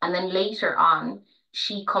 and then later on,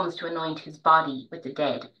 she comes to anoint his body with the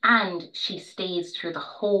dead, and she stays through the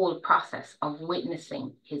whole process of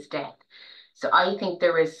witnessing his death. So I think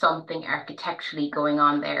there is something architecturally going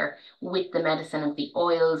on there with the medicine of the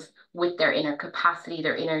oils, with their inner capacity,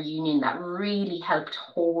 their inner union that really helped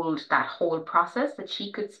hold that whole process that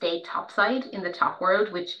she could stay topside in the top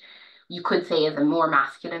world, which you could say is a more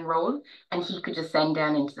masculine role, and he could descend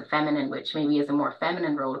down into the feminine, which maybe is a more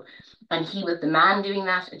feminine role. And he was the man doing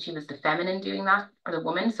that, and she was the feminine doing that, or the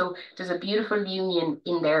woman. So there's a beautiful union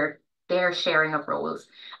in their sharing of roles.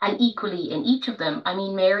 And equally in each of them, I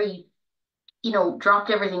mean, Mary,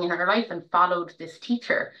 dropped everything in her life and followed this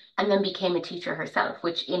teacher and then became a teacher herself,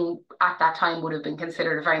 which in at that time would have been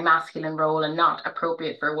considered a very masculine role and not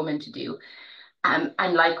appropriate for a woman to do. And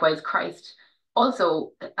likewise, Christ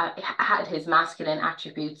also had his masculine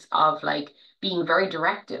attributes of like being very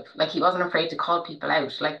directive. Like he wasn't afraid to call people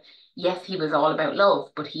out. Like, yes, he was all about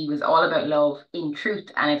love, but he was all about love in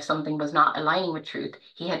truth. And if something was not aligning with truth,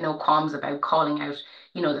 he had no qualms about calling out,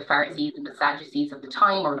 the Pharisees and the Sadducees of the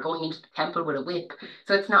time or going into the temple with a whip.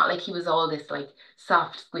 So it's not like he was all this like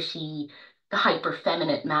soft, squishy, hyper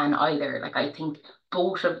feminine man either. Like I think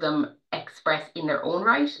both of them express in their own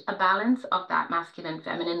right a balance of that masculine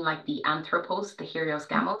feminine, like the anthropos, the helios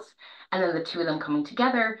gamos, and then the two of them coming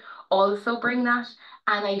together also bring that.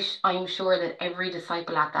 And I'm sure that every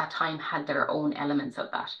disciple at that time had their own elements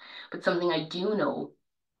of that. But something I do know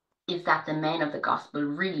is that the men of the gospel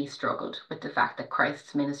really struggled with the fact that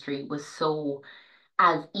Christ's ministry was so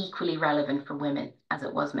as equally relevant for women as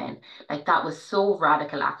it was men. Like that was so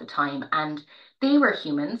radical at the time. And they were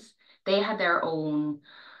humans. They had their own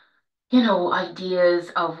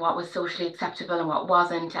ideas of what was socially acceptable and what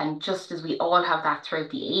wasn't. And just as we all have that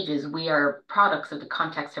throughout the ages, we are products of the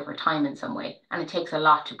context of our time in some way. And it takes a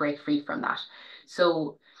lot to break free from that.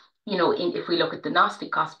 So, if we look at the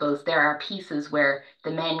Gnostic Gospels, there are pieces where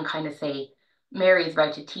the men kind of say, Mary is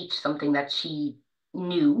about to teach something that she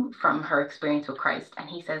knew from her experience with Christ. And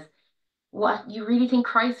he says, what, you really think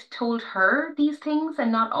Christ told her these things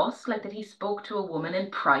and not us? Like that he spoke to a woman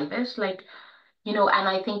in private? Like, and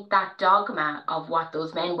I think that dogma of what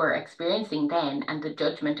those men were experiencing then and the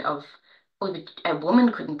judgment of, oh, a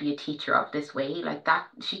woman couldn't be a teacher of this way, like that,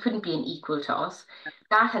 she couldn't be an equal to us,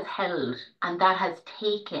 that has held and that has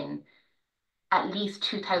taken at least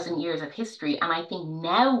 2000 years of history. And I think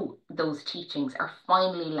now those teachings are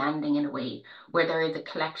finally landing in a way where there is a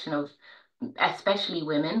collection of, especially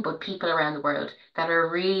women, but people around the world that are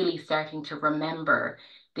really starting to remember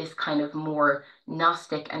this kind of more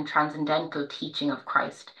Gnostic and transcendental teaching of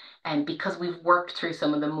Christ. And because we've worked through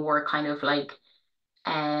some of the more kind of like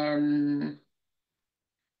um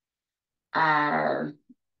uh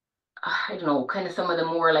I don't know, kind of some of the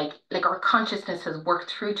more like our consciousness has worked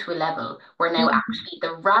through to a level where now actually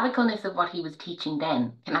the radicalness of what he was teaching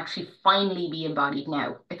then can actually finally be embodied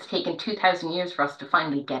now. It's taken 2000 years for us to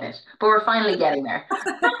finally get it, but we're finally getting there.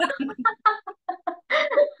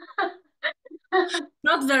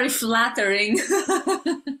 Not very flattering.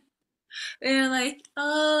 They're like,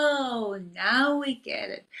 oh, now we get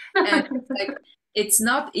it. And like, it's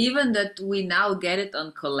not even that we now get it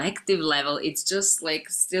on collective level. It's just like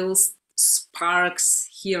still sparks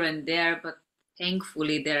here and there, but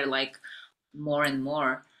thankfully they're like more and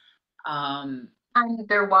more. Um, And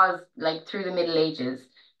there was, like, through the Middle Ages,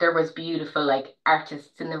 there was beautiful, like,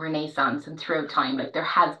 artists in the Renaissance and throughout time. Like, there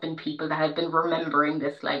has been people that have been remembering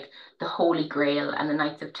this, like, the Holy Grail and the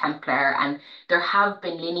Knights of Templar, and there have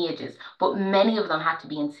been lineages, but many of them had to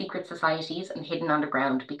be in secret societies and hidden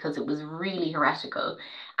underground because it was really heretical,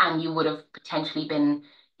 and you would have potentially been,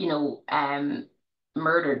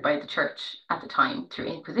 murdered by the church at the time through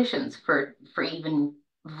inquisitions for even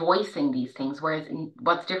voicing these things. Whereas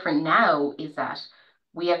what's different now is that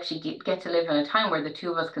we actually get to live in a time where the two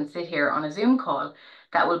of us can sit here on a Zoom call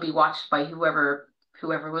that will be watched by whoever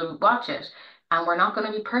will watch it. And we're not going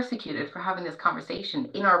to be persecuted for having this conversation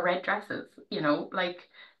in our red dresses, like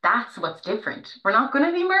that's what's different. We're not going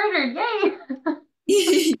to be murdered.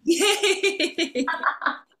 Yay!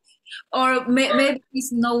 Or maybe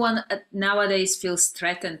it's no one nowadays feels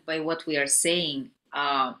threatened by what we are saying.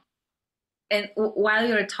 And while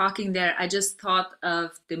you're talking there, I just thought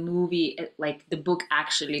of the movie, like the book,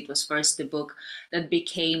 actually, it was first the book that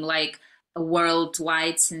became like a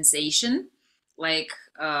worldwide sensation, like,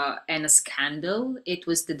 and a scandal. It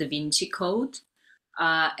was the Da Vinci Code.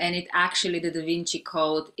 And it actually, the Da Vinci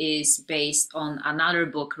Code is based on another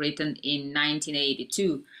book written in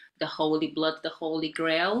 1982, The Holy Blood, the Holy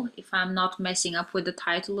Grail, if I'm not messing up with the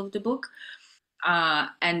title of the book.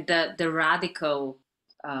 And the radical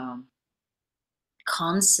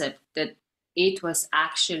concept that it was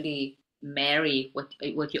actually Mary,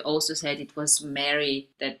 what you also said, it was Mary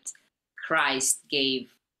that Christ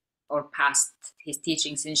gave or passed his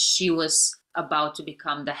teachings, and she was about to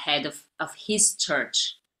become the head of his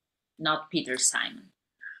church, not Peter Simon.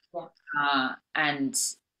 Yeah. And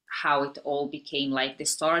how it all became like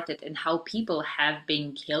distorted, and how people have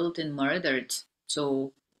been killed and murdered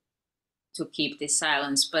to to keep this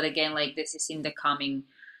silence. But again, like this is in the coming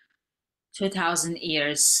 2000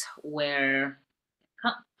 years where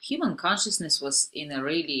human consciousness was in a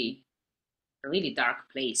really dark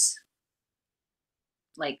place,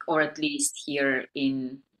 like, or at least here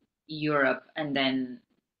in Europe, and then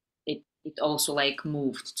it also like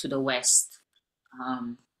moved to the West,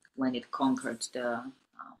 when it conquered the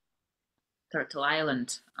Turtle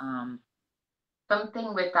Island.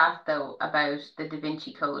 Something with that though about the Da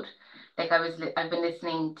Vinci Code. Like I've been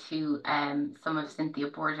listening to some of Cynthia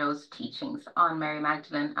Bourgeau's teachings on Mary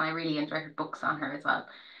Magdalene, and I really enjoy her books on her as well.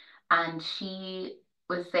 And she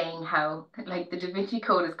was saying how like the Da Vinci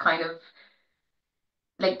Code is kind of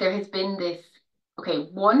like there has been this okay,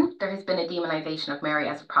 one, there has been a demonization of Mary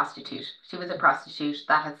as a prostitute. She was a prostitute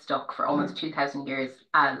that has stuck for almost 2,000 years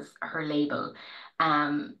as her label.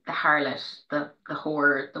 The harlot, the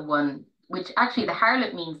whore, the one, which actually the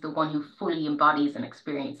harlot means the one who fully embodies and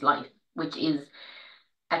experiences life, which is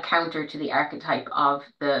a counter to the archetype of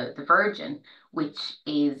the virgin, which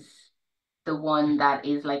is the one that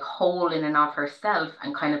is like whole in and of herself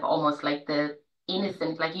and kind of almost like the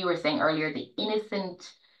innocent, like you were saying earlier, the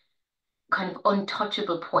innocent kind of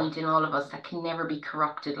untouchable point in all of us that can never be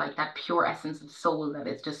corrupted, like that pure essence of soul that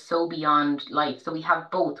is just so beyond life. So we have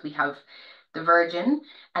both. We have the virgin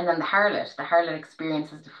and then the harlot. The harlot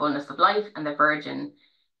experiences the fullness of life, and the virgin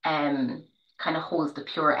kind of holds the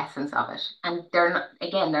pure essence of it. And they're not,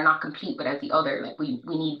 again, they're not complete without the other. Like we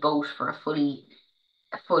need both for a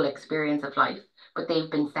full experience of life, but they've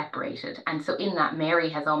been separated. And so in that, Mary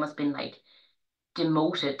has almost been like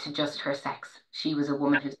demoted to just her sex. She was a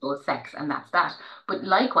woman who sold sex, and that's that. But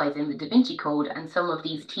likewise, in the Da Vinci Code and some of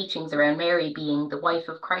these teachings around Mary being the wife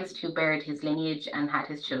of Christ who bared his lineage and had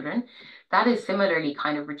his children, that is similarly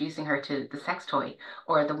kind of reducing her to the sex toy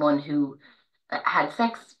or the one who had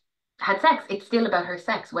sex. Had sex. It's still about her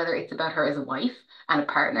sex, whether it's about her as a wife and a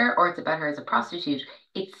partner or it's about her as a prostitute.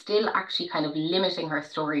 It's still actually kind of limiting her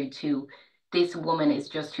story to this woman is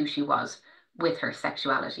just who she was with her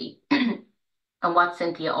sexuality. And what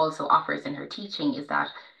Cynthia also offers in her teaching is that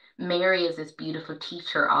Mary is this beautiful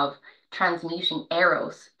teacher of transmuting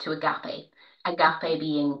eros to agape. Agape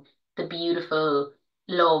being the beautiful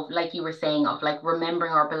love, like you were saying, of like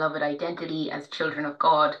remembering our beloved identity as children of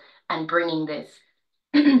God and bringing this,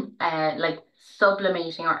 like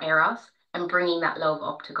sublimating our eros and bringing that love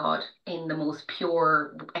up to God in the most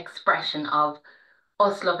pure expression of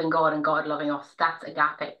us loving God and God loving us. That's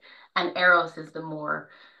agape. And eros is the more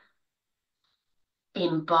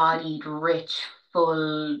embodied, rich,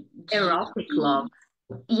 full, Erotic juicy, love.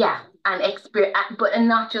 yeah, and experience, but and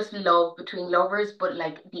not just love between lovers, but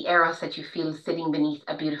like the eros that you feel sitting beneath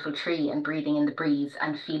a beautiful tree and breathing in the breeze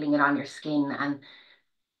and feeling it on your skin, and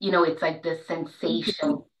it's like the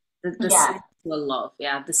sensation. The Yeah, sensual love,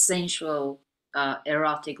 yeah, the sensual,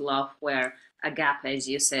 erotic love, where agape, as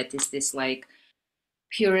you said, is this like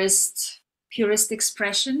purest purest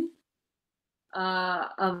expression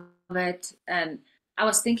of it. And I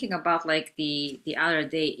was thinking about like the other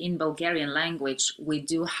day, in Bulgarian language we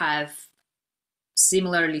do have,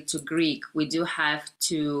 similarly to Greek, we do have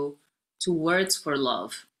two words for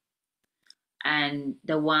love, and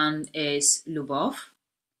the one is lubov,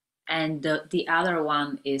 and the other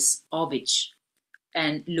one is obich.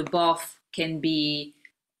 And lubov can be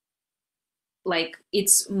like,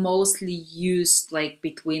 it's mostly used like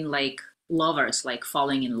between like lovers, like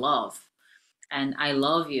falling in love and I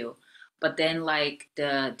love you. But then like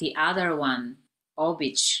the other one,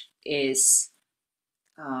 obich, is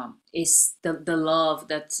the love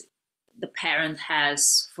that the parent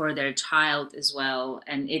has for their child as well.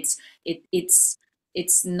 And it's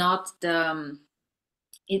not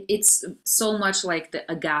it's so much like the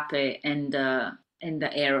agape and the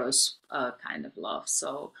eros, kind of love.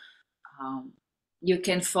 So um, you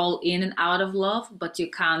can fall in and out of love, but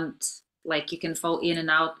you can't, like, you can fall in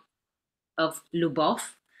and out of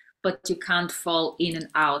lubov, but you can't fall in and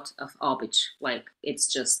out of obich. Like, it's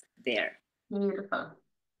just there. beautiful.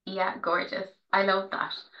 Yeah, gorgeous. I love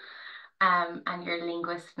that. And your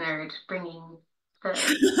linguist nerd bringing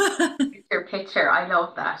the your picture. I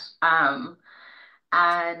love that.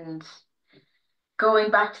 And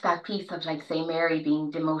going back to that piece of like say Mary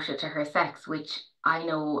being demoted to her sex, which I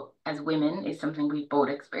know as women is something we've both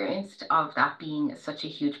experienced, of that being such a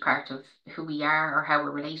huge part of who we are or how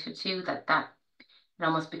we're related to, that it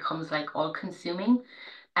almost becomes like all consuming.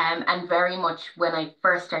 And very much when I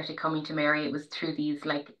first started coming to Mary, it was through these,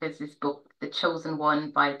 like, there's this book, The Chosen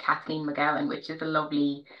One by Kathleen McGowan, which is a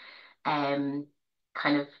lovely um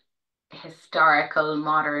kind of historical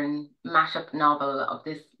modern mashup novel of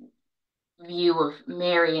this view of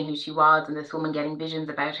Mary and who she was, and this woman getting visions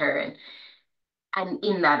about her. And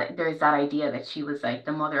in that, there's that idea that she was like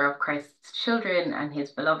the mother of Christ's children and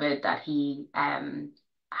his beloved that he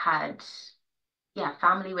had, yeah,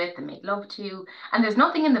 family with and made love to. And there's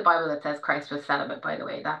nothing in the Bible that says Christ was celibate, by the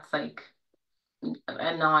way. That's like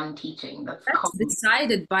a non-teaching that's That's come.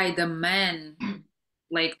 decided by the men,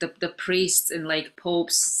 like the priests and like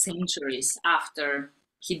popes centuries after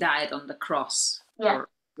he died on the cross Yeah. or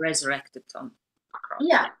resurrected on the cross.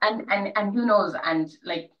 Yeah, and who knows? And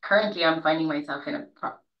like currently, I'm finding myself in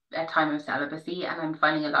a time of celibacy, and I'm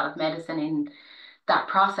finding a lot of medicine in that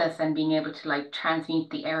process and being able to like transmute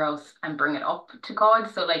the eros and bring it up to God.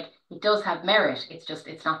 So like it does have merit. It's just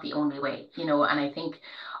it's not the only way, you know. And I think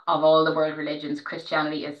of all the world religions,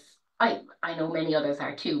 Christianity is I know many others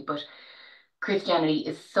are too, but Christianity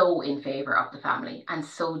is so in favor of the family and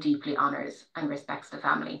so deeply honors and respects the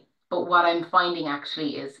family. But what I'm finding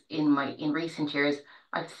actually is in recent years,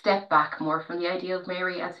 I've stepped back more from the idea of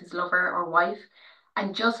Mary as his lover or wife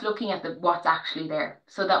and just looking at what's actually there.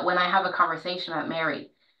 So that when I have a conversation about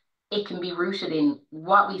Mary, it can be rooted in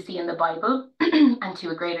what we see in the Bible and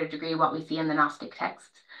to a greater degree what we see in the Gnostic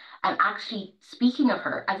texts. And actually speaking of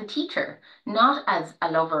her as a teacher, not as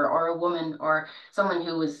a lover or a woman or someone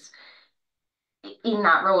who was in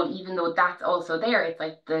that role, even though that's also there, it's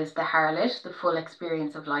like there's the harlot, the full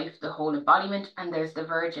experience of life, the whole embodiment, and there's the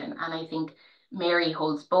virgin. And I think Mary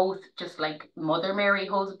holds both, just like Mother Mary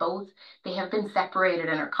holds both. They have been separated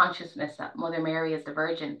in our consciousness that Mother Mary is the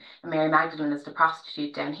virgin and Mary Magdalene is the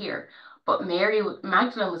prostitute down here. But Mary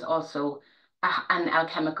Magdalene was also an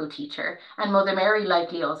alchemical teacher, and Mother Mary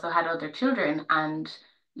likely also had other children and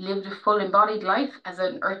lived a full embodied life as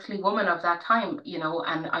an earthly woman of that time, you know,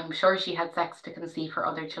 and I'm sure she had sex to conceive for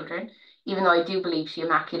other children, even though I do believe she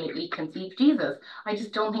immaculately conceived Jesus. I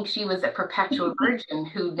just don't think she was a perpetual virgin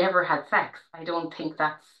who never had sex. I don't think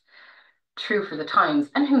that's true for the times,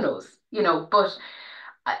 and who knows, you know, but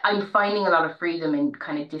I'm finding a lot of freedom in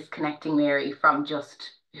kind of disconnecting Mary from just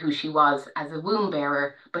who she was as a womb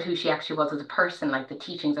bearer, but who she actually was as a person, like the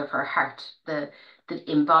teachings of her heart, the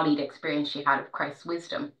embodied experience she had of Christ's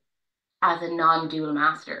wisdom as a non-dual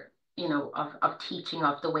master, you know, of teaching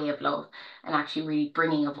of the way of love and actually really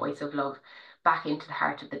bringing a voice of love back into the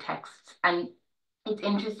heart of the texts. And it's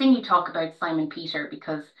interesting you talk about Simon Peter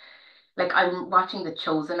because like I'm watching The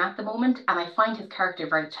Chosen at the moment and I find his character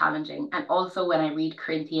very challenging. And also when I read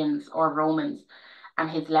Corinthians or Romans and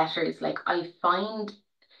his letters, like I find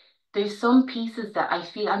there's some pieces that I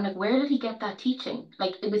feel I'm like, where did he get that teaching?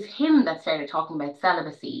 Like it was him that started talking about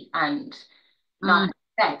celibacy and not Mm.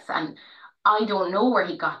 sex. And I don't know where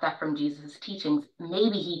he got that from Jesus' teachings.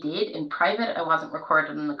 Maybe he did in private. It wasn't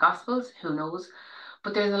recorded in the Gospels. Who knows?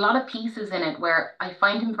 But there's a lot of pieces in it where I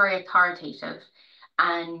find him very authoritative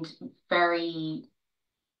and very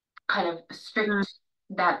kind of Mm. strict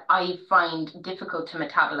that I find difficult to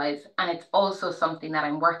metabolize. And it's also something that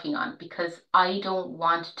I'm working on because I don't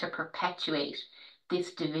want to perpetuate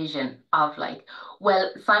this division of like,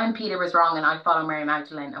 well, Simon Peter was wrong and I follow Mary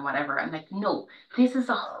Magdalene and whatever. I'm like, no, this is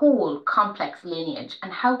a whole complex lineage.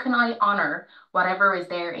 And how can I honor whatever is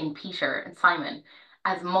there in Peter and Simon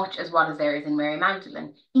as much as what is there is in Mary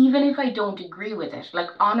Magdalene, even if I don't agree with it? Like,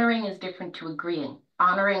 honoring is different to agreeing.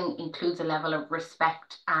 Honoring includes a level of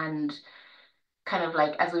respect and kind of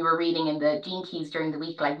like as we were reading in the Gene Keys during the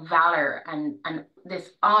week, like valor and this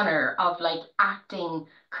honor of like acting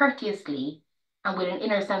courteously and with an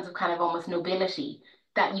inner sense of kind of almost nobility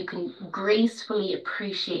that you can gracefully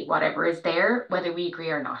appreciate whatever is there, whether we agree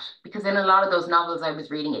or not. Because in a lot of those novels I was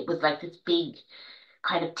reading, it was like this big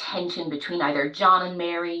kind of tension between either John and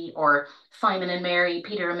Mary or Simon and Mary,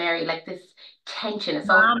 Peter and Mary, like this tension. It's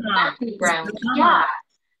all Drama. It's background. drama. Yeah.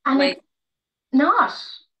 And Like, it's not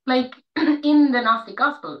like in the Gnostic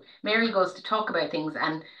Gospel, Mary goes to talk about things,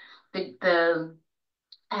 and the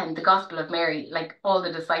the Gospel of Mary, like all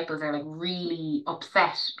the disciples are like really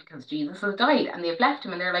upset because Jesus has died and they've left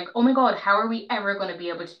him, and they're like, oh my God, how are we ever going to be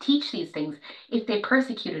able to teach these things if they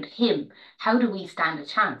persecuted him? How do we stand a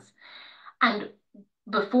chance? And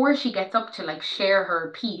before she gets up to like share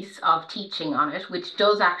her piece of teaching on it, which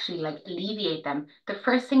does actually like alleviate them, the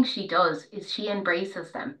first thing she does is she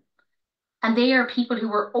embraces them, and they are people who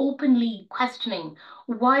were openly questioning,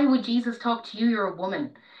 why would Jesus talk to you? You're a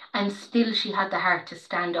woman. And still she had the heart to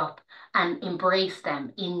stand up and embrace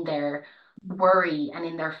them in their worry and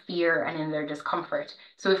in their fear and in their discomfort.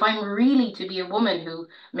 So if I'm really to be a woman who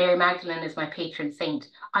Mary Magdalene is my patron saint,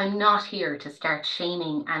 I'm not here to start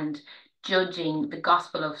shaming and judging the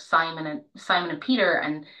gospel of Simon and Peter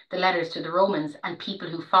and the letters to the Romans and people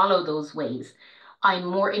who follow those ways. I'm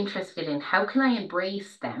more interested in how can I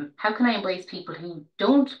embrace them? How can I embrace people who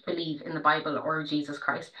don't believe in the Bible or Jesus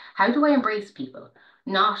Christ? How do I embrace people?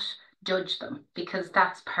 Not judge them because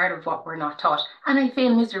that's part of what we're not taught. And I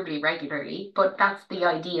fail miserably regularly, but that's the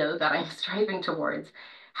ideal that I'm striving towards,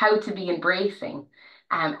 how to be embracing.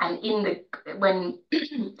 And in the when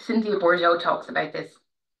Cynthia Bourgeois talks about this,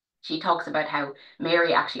 she talks about how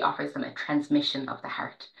Mary actually offers them a transmission of the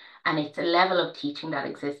heart. And it's a level of teaching that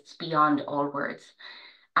exists beyond all words.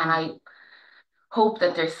 And I hope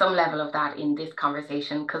that there's some level of that in this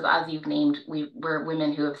conversation because as you've named we're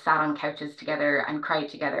women who have sat on couches together and cried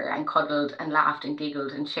together and cuddled and laughed and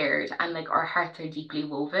giggled and shared and like our hearts are deeply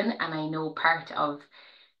woven and I know part of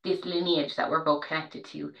this lineage that we're both connected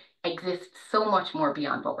to exists so much more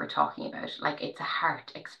beyond what we're talking about. Like it's a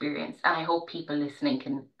heart experience and I hope people listening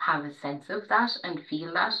can have a sense of that and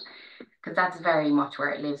feel that because that's very much where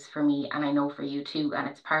it lives for me and I know for you too and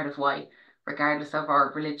it's part of why regardless of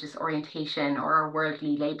our religious orientation or our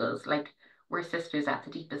worldly labels like we're sisters at the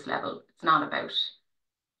deepest level. It's not about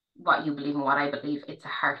what you believe and what I believe, it's a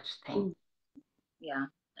heart thing. Yeah,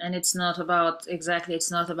 and it's not about exactly, it's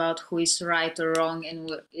not about who is right or wrong,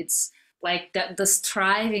 and it's like that the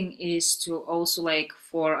striving is to also like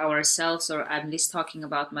for ourselves, or I'm least talking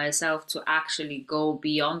about myself, to actually go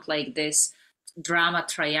beyond like this drama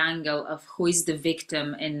triangle of who is the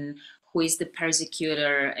victim and who is the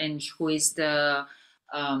persecutor and who is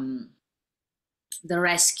um the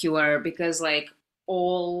rescuer, because like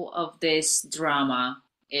all of this drama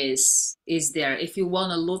is there. If you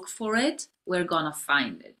want to look for it, we're gonna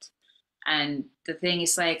find it. And the thing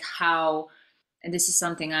is like how, and this is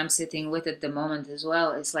something I'm sitting with at the moment as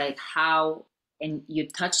well, is like how, and you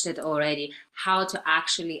touched it already, how to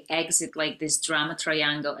actually exit like this drama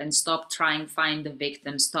triangle and stop trying find the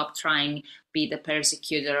victim, stop trying be the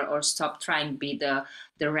persecutor, or stop trying be the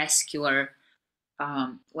rescuer.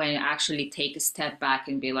 When you actually take a step back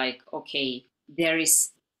and be like, okay, there is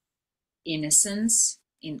innocence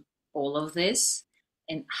in all of this,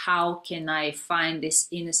 and how can I find this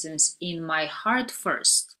innocence in my heart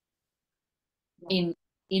first, in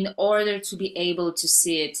order to be able to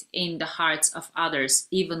see it in the hearts of others,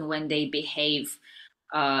 even when they behave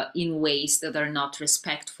in ways that are not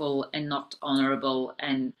respectful and not honorable,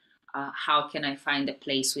 and how can I find a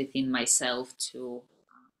place within myself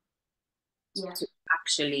Yeah. to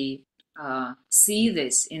actually see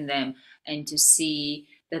this in them, and to see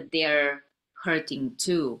that they're hurting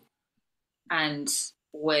too. And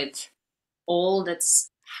with all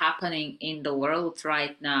that's happening in the world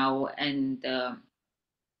right now, and the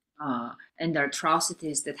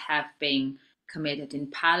atrocities that have been committed in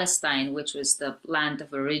Palestine, which was the land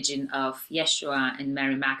of origin of Yeshua and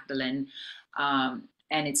Mary Magdalene,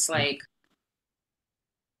 and it's like,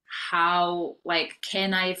 how like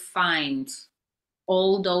can I find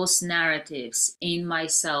all those narratives in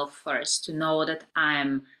myself first, to know that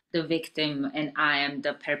I'm the victim and I am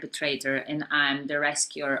the perpetrator and I'm the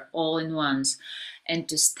rescuer all in once, and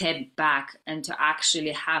to step back and to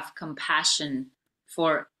actually have compassion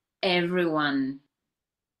for everyone,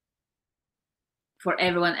 for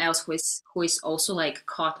everyone else who is also like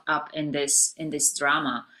caught up in this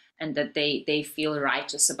drama, and that they feel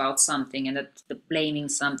righteous about something, and that the blaming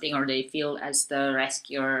something, or they feel as the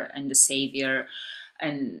rescuer and the savior,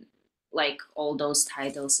 and like all those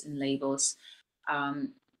titles and labels. um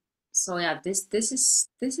so yeah, this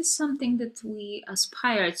is something that we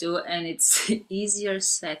aspire to, and it's easier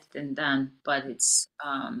said than done, but it's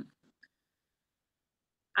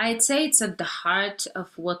I'd say it's at the heart of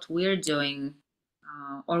what we're doing,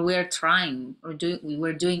 or we're trying, or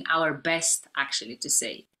we're doing our best, actually, to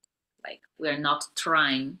say. Like, we're not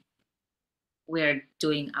trying, we're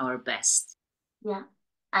doing our best. Yeah.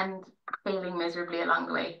 And failing miserably along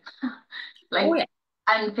the way. Oh, Like, yeah.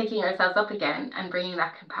 and picking ourselves up again and bringing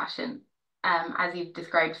that compassion, as you've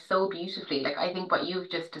described so beautifully. Like, I think what you've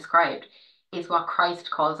just described is what Christ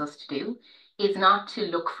calls us to do, is not to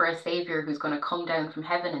look for a savior who's going to come down from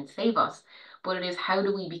heaven and save us, but it is how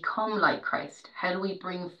do we become like Christ? How do we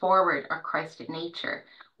bring forward our Christed nature,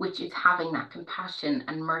 which is having that compassion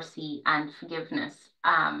and mercy and forgiveness,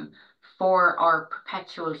 for our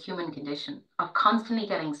perpetual human condition of constantly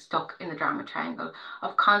getting stuck in the drama triangle,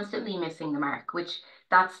 of constantly missing the mark, which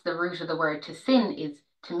that's the root of the word to sin is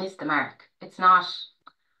to miss the mark. It's not,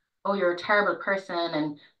 oh, you're a terrible person.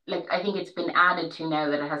 And like, I think it's been added to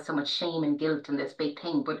now that it has so much shame and guilt and this big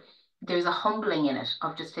thing. But there's a humbling in it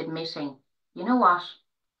of just admitting, you know what,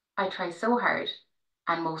 I try so hard,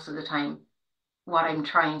 and most of the time, what I'm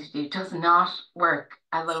trying to do does not work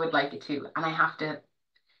as I would like it to. And I have to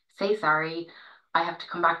say sorry. I have to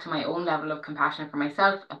come back to my own level of compassion for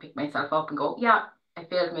myself and pick myself up and go, yeah, I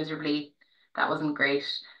failed miserably. That wasn't great.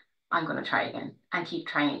 I'm going to try again and keep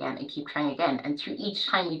trying again and keep trying again. And through each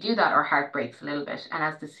time we do that, our heart breaks a little bit. And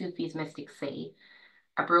as the Sufis mystics say,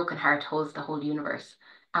 a broken heart holds the whole universe.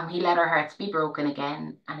 And we let our hearts be broken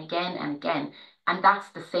again and again and again. And that's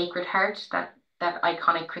the sacred heart, that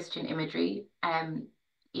iconic Christian imagery,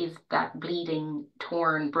 is that bleeding,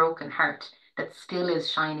 torn, broken heart that still is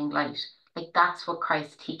shining light. Like that's what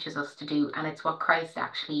Christ teaches us to do. And it's what Christ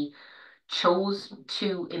actually chose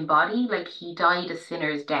to embody. Like he died a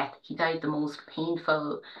sinner's death. He died the most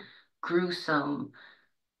painful, gruesome,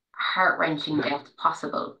 heart-wrenching death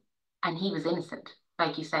possible. And he was innocent.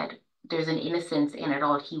 Like you said, there's an innocence in it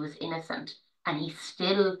all. He was innocent. And he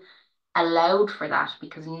still allowed for that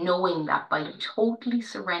because knowing that by totally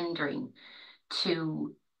surrendering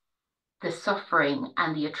to the suffering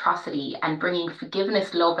and the atrocity and bringing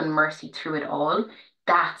forgiveness, love, and mercy through it all,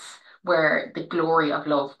 that's where the glory of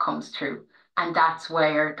love comes through. And that's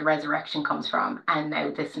where the resurrection comes from. And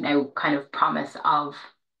now this now kind of promise of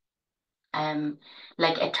um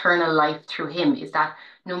like eternal life through him is that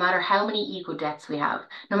no matter how many ego deaths we have,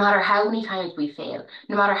 no matter how many times we fail,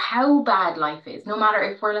 no matter how bad life is, no matter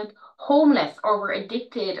if we're like homeless or we're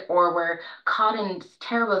addicted or we're caught in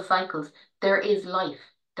terrible cycles, there is life.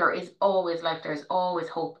 There is always life. There's always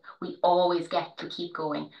hope. We always get to keep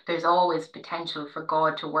going. There's always potential for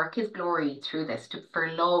God to work his glory through this, for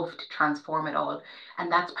love to transform it all. And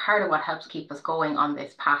that's part of what helps keep us going on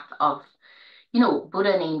this path of,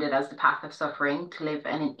 Buddha named it as the path of suffering, to live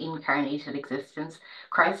an incarnated existence.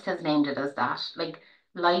 Christ has named it as that. Like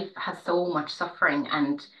life has so much suffering,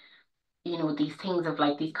 and these things of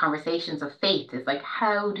like these conversations of faith is like,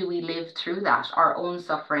 how do we live through that? Our own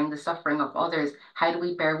suffering, the suffering of others. How do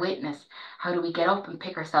we bear witness? How do we get up and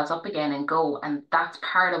pick ourselves up again and go? And that's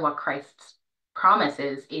part of what Christ's promise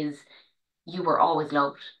is you were always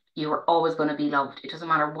loved. You were always going to be loved. It doesn't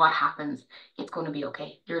matter what happens, it's going to be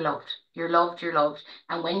okay. You're loved. You're loved. You're loved.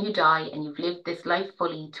 And when you die and you've lived this life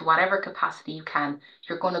fully to whatever capacity you can,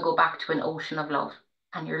 you're going to go back to an ocean of love.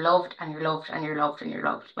 And you're loved and you're loved and you're loved and you're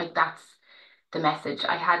loved. Like that's the message.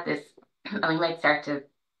 I had this, and we might start to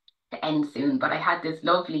end soon, but I had this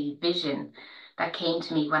lovely vision that came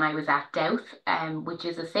to me when I was at Douth, which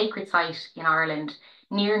is a sacred site in Ireland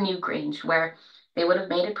near Newgrange, where they would have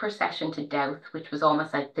made a procession to Douth, which was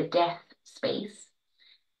almost like the death space.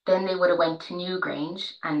 Then they would have went to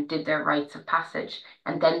Newgrange and did their rites of passage,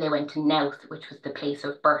 and then they went to Nowth, which was the place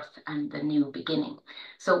of birth and the new beginning.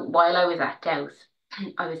 So while I was at Douth,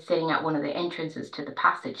 I was sitting at one of the entrances to the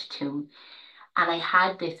passage tomb, and I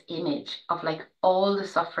had this image of like all the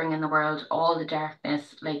suffering in the world, all the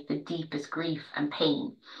darkness, like the deepest grief and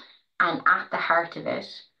pain. And at the heart of it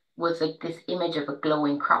was like this image of a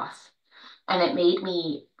glowing cross. And it made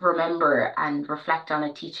me remember and reflect on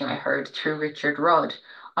a teaching I heard through Richard Rudd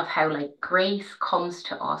of how like grace comes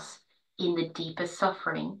to us in the deepest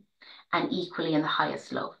suffering and equally in the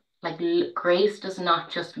highest love. Like grace does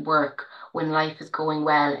not just work when life is going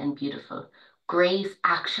well and beautiful. Grace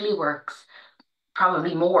actually works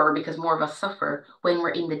probably more because more of us suffer when we're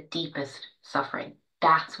in the deepest suffering.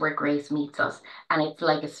 That's where grace meets us. And it's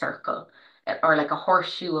like a circle or like a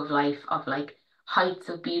horseshoe of life of like heights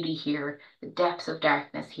of beauty here, the depths of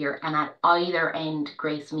darkness here. And at either end,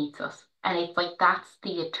 grace meets us. And it's like that's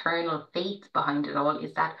the eternal faith behind it all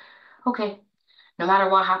is that, okay, no matter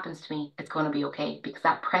what happens to me, it's going to be okay because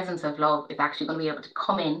that presence of love is actually going to be able to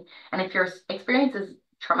come in. And if your experience is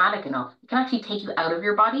traumatic enough, it can actually take you out of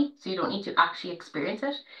your body so you don't need to actually experience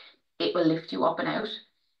it. It will lift you up and out.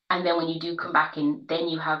 And then when you do come back in, then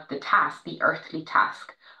you have the task, the earthly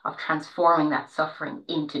task of transforming that suffering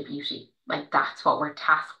into beauty. Like that's what we're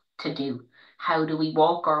tasked to do. How do we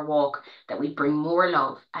walk our walk that we bring more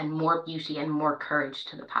love and more beauty and more courage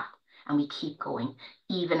to the path? And we keep going,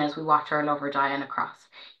 even as we watch our lover die on a cross,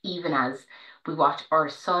 even as we watch our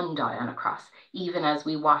son die on a cross, even as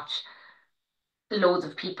we watch loads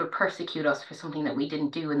of people persecute us for something that we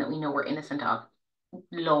didn't do and that we know we're innocent of.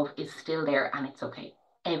 Love is still there and it's okay.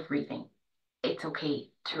 Everything. It's okay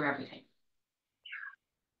through everything.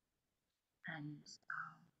 And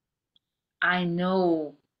I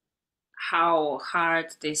know how hard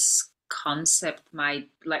this concept might,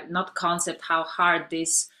 like, not concept, how hard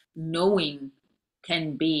this knowing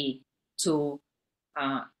can be to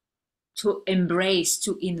uh, embrace,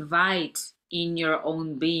 to invite in your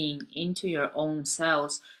own being, into your own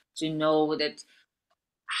selves, to know that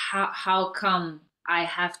how come I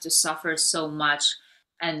have to suffer so much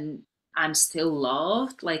and I'm still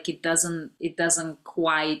loved? Like it doesn't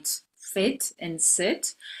quite fit and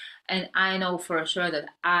sit. And I know for sure that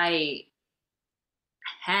I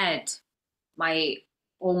had my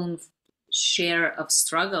own share of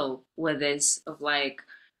struggle with this, of like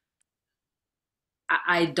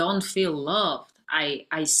I don't feel loved.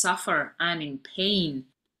 I suffer. I'm in pain.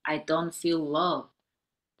 I don't feel love.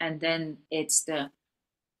 And then it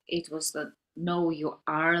was the no, you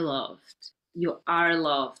are loved. You are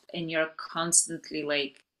loved, and you're constantly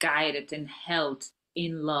like guided and held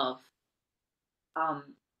in love.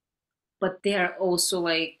 Um, but there are also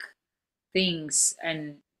like things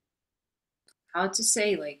and how to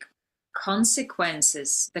say like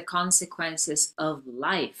consequences. The consequences of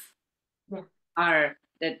life Yeah. are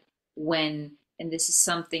that when, and this is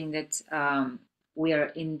something that we are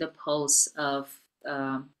in the pulse of,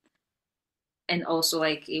 and also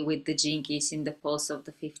like with the jinkies in the pulse of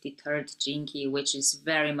the 53rd jinky, which is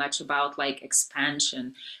very much about like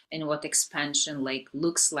expansion and what expansion like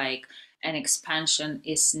looks like. And expansion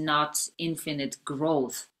is not infinite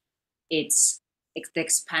growth. it's the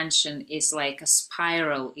expansion is like a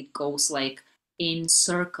spiral. It goes like in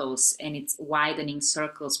circles and it's widening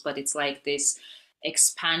circles, but it's like this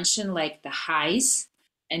expansion, like the highs,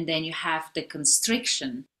 and then you have the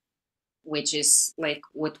constriction, which is like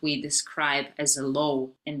what we describe as a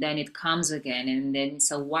low, and then it comes again, and then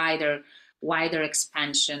it's a wider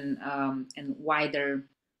expansion, and wider,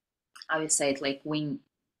 I would say it like wing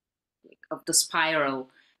of the spiral,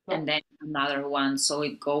 Yeah. and then another one, so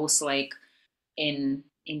it goes like in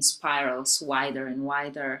spirals wider and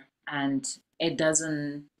wider. And it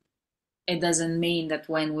doesn't mean that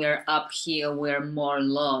when we're up here we're more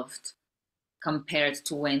loved compared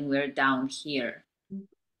to when we're down here.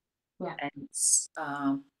 Yeah. And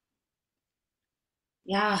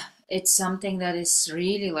yeah, it's something that is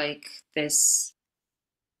really like this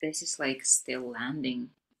is like still landing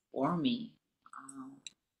for me. um,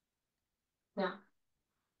 Yeah.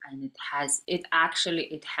 and it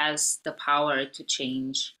has the power to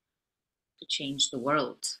change the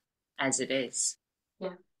world as it is.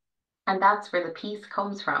 Yeah. And that's where the peace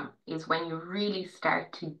comes from, is when you really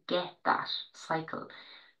start to get that cycle.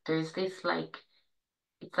 There's this like,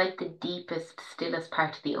 it's like the deepest, stillest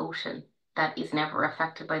part of the ocean that is never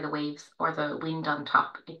affected by the waves or the wind on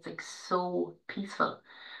top. It's like so peaceful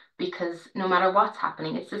because no matter what's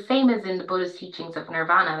happening, it's the same as in the Buddhist teachings of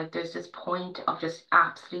nirvana. Like there's this point of just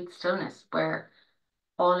absolute stillness where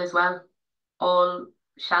all is well, all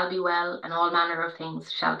shall be well, and all manner of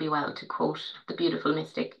things shall be well, to quote the beautiful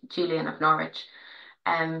mystic Julian of Norwich.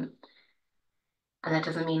 Um, and that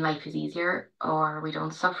doesn't mean life is easier or we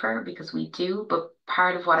don't suffer, because we do. But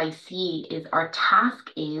part of what I see is our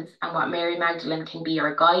task is, and what Mary Magdalen can be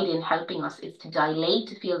our guide in helping us, is to dilate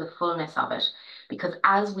to feel the fullness of it. Because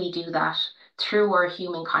as we do that through our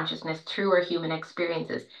human consciousness, through our human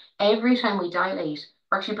experiences, every time we dilate,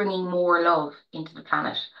 we're actually bringing more love into the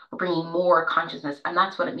planet. We're bringing more consciousness. And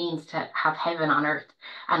that's what it means to have heaven on earth.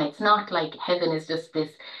 And it's not like heaven is just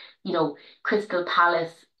this, crystal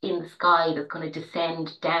palace in the sky that's going to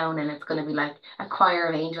descend down and it's going to be like a choir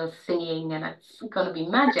of angels singing and it's going to be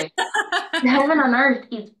magic. Heaven on earth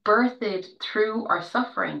is birthed through our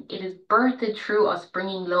suffering. It is birthed through us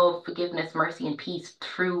bringing love, forgiveness, mercy, and peace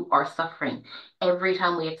through our suffering. Every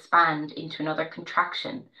time we expand into another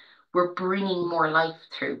contraction, we're bringing more life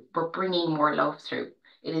through. We're bringing more love through.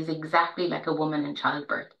 It is exactly like a woman in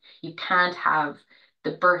childbirth. You can't have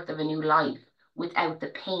the birth of a new life without the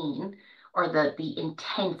pain or the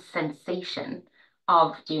intense sensation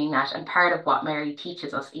of doing that. And part of what Mary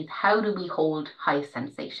teaches us is, how do we hold high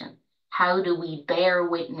sensation? How do we bear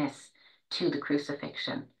witness to the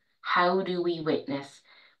crucifixion? How do we witness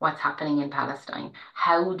what's happening in Palestine?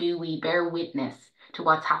 How do we bear witness to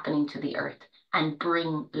what's happening to the earth and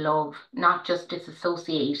bring love, not just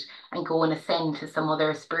disassociate and go and ascend to some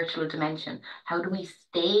other spiritual dimension? How do we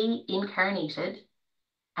stay incarnated,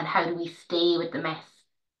 and how do we stay with the mess?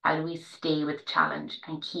 How do we stay with the challenge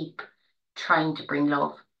and keep trying to bring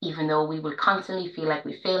love? Even though we will constantly feel like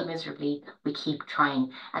we fail miserably, we keep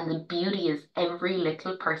trying. And the beauty is every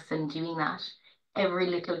little person doing that, every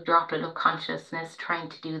little droplet of consciousness trying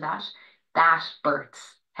to do that, that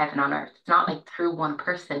births heaven on earth. It's not like through one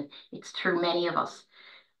person, it's through many of us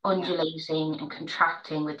Yeah. undulating and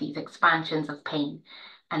contracting with these expansions of pain.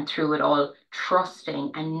 And through it all,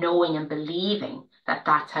 trusting and knowing and believing that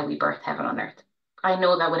that's how we birth heaven on earth. I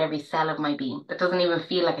know that with every cell of my being. That doesn't even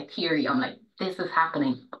feel like a theory. I'm like, this is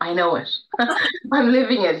happening. I know it. I'm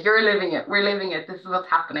living it. You're living it. We're living it. This is what's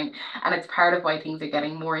happening. And it's part of why things are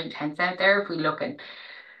getting more intense out there. If we look at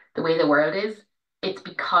the way the world is, it's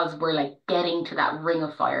because we're like getting to that ring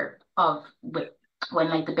of fire of when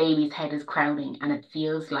like the baby's head is crowning and it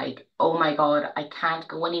feels like, oh my God, I can't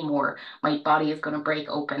go anymore. My body is going to break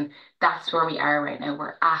open. That's where we are right now.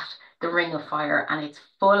 We're at the ring of fire and it's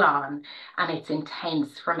full on and it's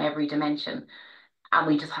intense from every dimension. And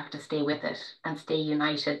we just have to stay with it and stay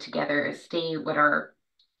united together, stay with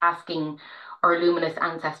asking our luminous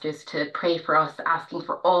ancestors to pray for us, asking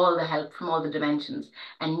for all the help from all the dimensions,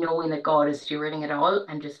 and knowing that God is stewarding it all,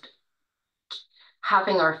 and just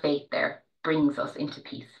having our faith there brings us into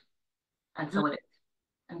peace. And so it is.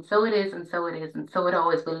 And so it is, and so it is, and so it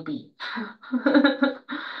always will be.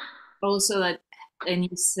 Also, that, and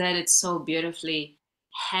you said it so beautifully,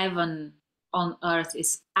 heaven on earth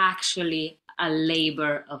is actually a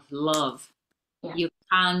labor of love. Yeah. You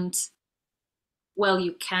can't, well,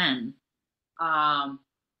 you can um,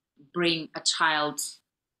 bring a child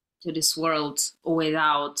to this world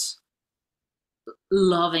without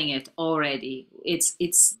loving it already.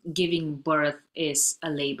 It's giving birth is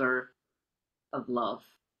a labor of love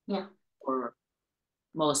Yeah. for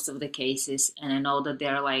most of the cases, and I know that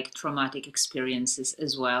there are like traumatic experiences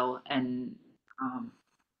as well, and um,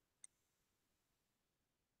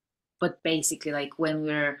 but basically like when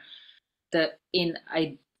we're the in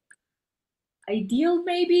ideal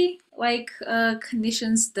maybe like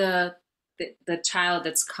conditions, the child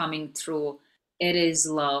that's coming through, it is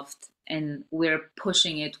loved and we're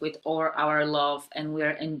pushing it with all our love and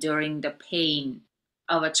we're enduring the pain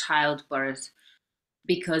of a childbirth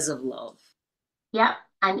because of love. Yeah.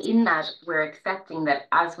 And in that, we're accepting that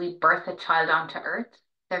as we birth a child onto earth,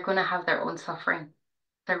 they're going to have their own suffering.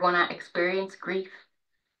 They're going to experience grief.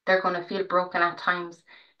 They're going to feel broken at times.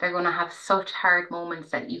 They're going to have such hard moments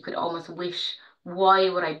that you could almost wish, why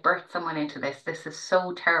would I birth someone into this? This is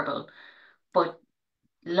so terrible. But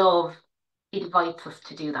love invites us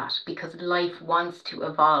to do that because life wants to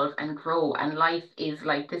evolve and grow. And life is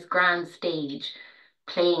like this grand stage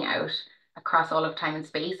playing out across all of time and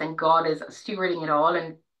space. And God is stewarding it all.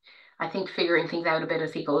 And I think figuring things out a bit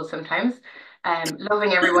as he goes sometimes.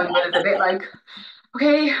 Loving everyone, but it's a bit like,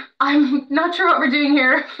 okay, I'm not sure what we're doing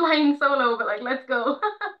here, flying solo, but like, let's go.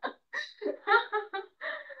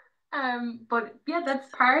 But yeah, that's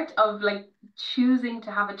part of like choosing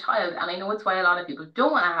to have a child. And I know it's why a lot of people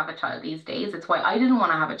don't want to have a child these days. It's why I didn't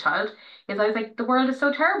want to have a child, is I was like, the world is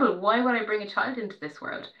so terrible. Why would I bring a child into this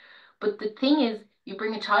world? But the thing is, you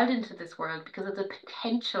bring a child into this world because of the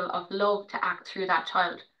potential of love to act through that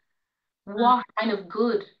child. Mm. What kind of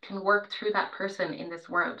good can work through that person in this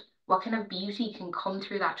world? What kind of beauty can come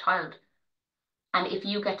through that child? And if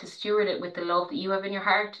you get to steward it with the love that you have in your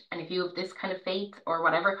heart, and if you have this kind of faith or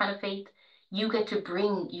whatever kind of faith, you get to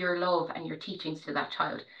bring your love and your teachings to that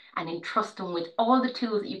child and entrust them with all the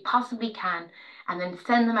tools that you possibly can, and then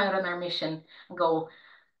send them out on their mission and go,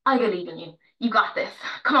 I believe in you. You got this.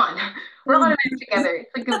 Come on. We're all in this together.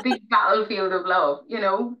 It's like a big battlefield of love, you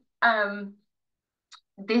know?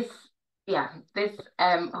 This, yeah, this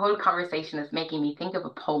whole conversation is making me think of a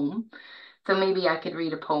poem. So maybe I could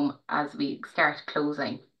read a poem as we start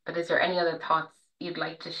closing. But is there any other thoughts you'd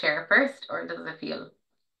like to share first, or does it feel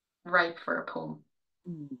ripe for a poem?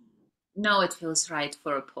 Mm. No, it feels right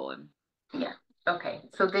for a poem. Yeah. Okay.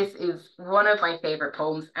 So this is one of my favorite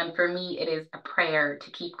poems, and for me, it is a prayer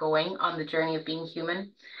to keep going on the journey of being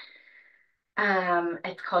human.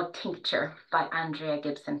 It's called Tincture by Andrea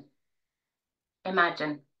Gibson.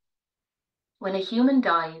 Imagine when a human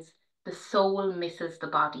dies, the soul misses the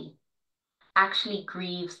body, actually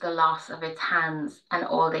grieves the loss of its hands and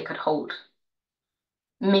all they could hold,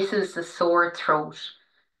 misses the sore throat,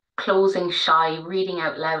 closing shy, reading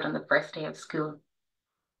out loud on the first day of school.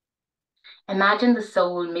 Imagine the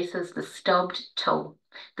soul misses the stubbed toe,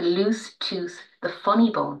 the loose tooth, the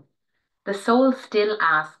funny bone. The soul still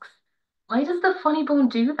asks, why does the funny bone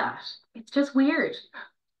do that? It's just weird.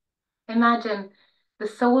 Imagine the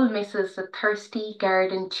soul misses the thirsty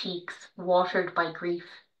garden cheeks watered by grief,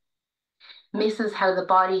 misses how the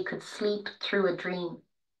body could sleep through a dream.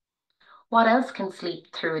 What else can sleep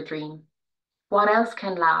through a dream? What else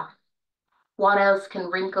can laugh? What else can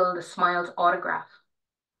wrinkle the smile's autograph?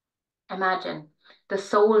 Imagine the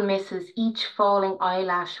soul misses each falling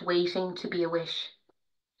eyelash waiting to be a wish,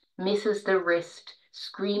 misses the wrist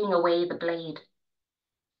screaming away the blade.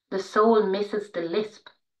 The soul misses the lisp,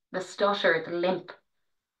 the stutter, the limp.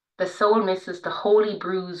 The soul misses the holy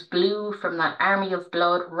bruise blue from that army of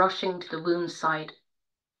blood rushing to the wound's side.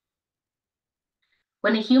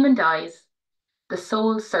 When a human dies, the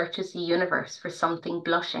soul searches the universe for something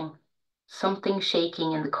blushing, something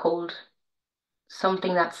shaking in the cold,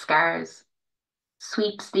 something that scars,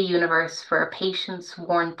 sweeps the universe for a patience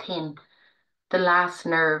worn thin, the last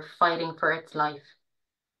nerve fighting for its life,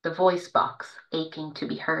 the voice box aching to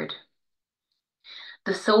be heard.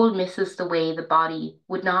 The soul misses the way the body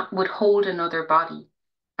would hold another body,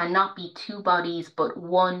 and not be two bodies but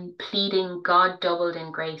one, pleading God doubled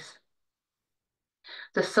in grace.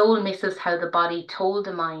 The soul misses how the body told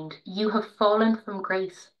the mind, you have fallen from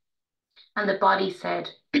grace. And the body said,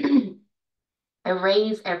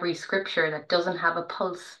 erase every scripture that doesn't have a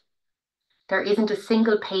pulse. There isn't a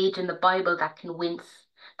single page in the Bible that can wince,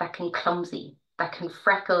 that can clumsy, that can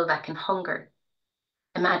freckle, that can hunger.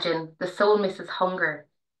 Imagine the soul misses hunger,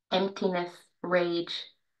 emptiness, rage,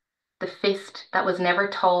 the fist that was never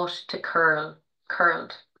taught to curl,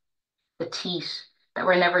 curled, the teeth that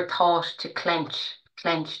were never taught to clench,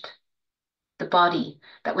 clenched, the body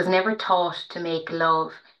that was never taught to make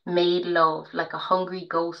love, made love like a hungry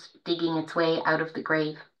ghost digging its way out of the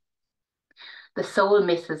grave. The soul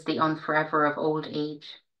misses the unforever of old age,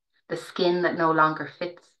 the skin that no longer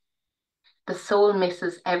fits. The soul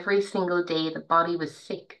misses every single day the body was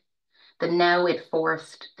sick, the now it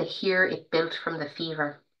forced, the here it built from the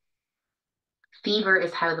fever. Fever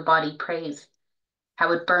is how the body prays,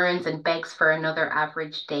 how it burns and begs for another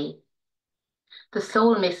average day. The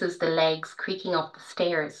soul misses the legs creaking up the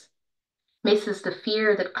stairs, misses the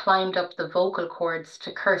fear that climbed up the vocal cords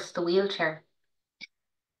to curse the wheelchair.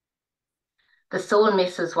 The soul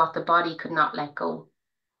misses what the body could not let go.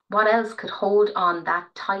 What else could hold on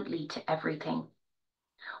that tightly to everything?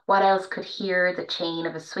 What else could hear the chain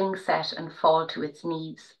of a swing set and fall to its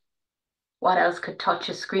knees? What else could touch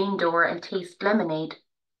a screen door and taste lemonade?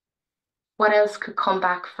 What else could come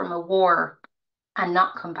back from a war and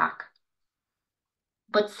not come back,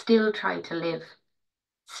 but still try to live,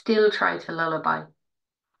 still try to lullaby?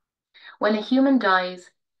 When a human dies,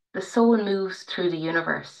 the soul moves through the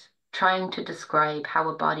universe, trying to describe how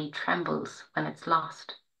a body trembles when it's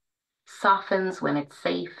lost, softens when it's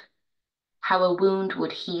safe, how a wound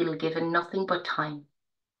would heal given nothing but time.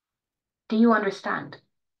 Do you understand?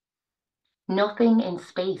 Nothing in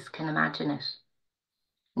space can imagine it.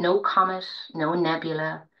 No comet, no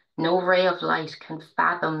nebula, no ray of light can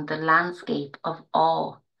fathom the landscape of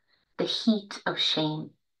awe, the heat of shame,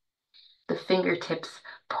 the fingertips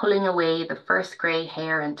pulling away the first grey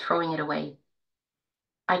hair and throwing it away.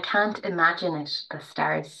 I can't imagine it, the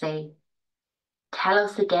stars say. Tell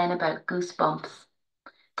us again about goosebumps.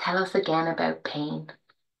 Tell us again about pain.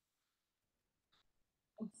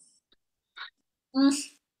 Mm.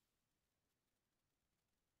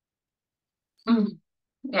 Mm.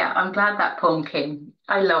 Yeah, I'm glad that poem came.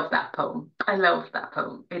 I love that poem. I love that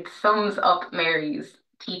poem. It sums up Mary's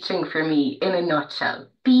teaching for me in a nutshell.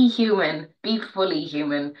 Be human, be fully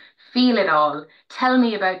human, feel it all. Tell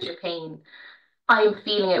me about your pain. I'm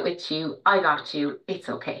feeling it with you. I got you. It's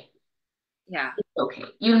okay. Yeah. It's okay.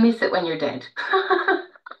 You'll miss it when you're dead.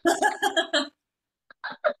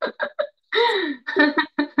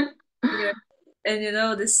 Yeah.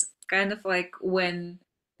 And this kind of like when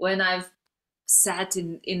I've sat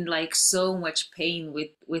in like so much pain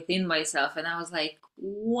within myself, and I was like,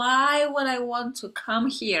 why would I want to come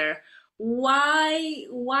here? Why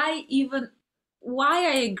even why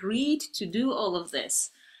I agreed to do all of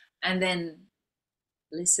this? And then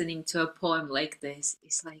listening to a poem like this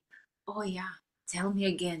is like, oh yeah, tell me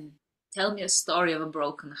again. Tell me a story of a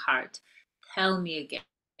broken heart. Tell me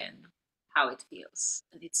again how it feels.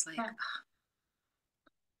 And it's like, Yeah.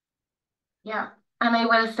 Yeah. And I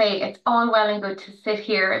will say it's all well and good to sit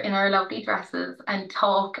here in our lovely dresses and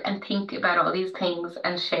talk and think about all these things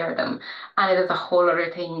and share them. And it is a whole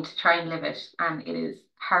other thing to try and live it. And it is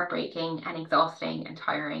heartbreaking and exhausting and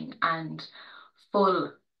tiring and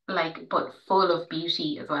full, like, but full of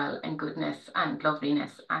beauty as well and goodness and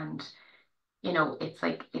loveliness. And, it's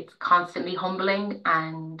like it's constantly humbling.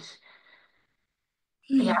 And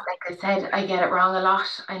yeah, like I said, I get it wrong a lot.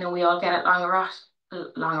 I know we all get it wrong a lot.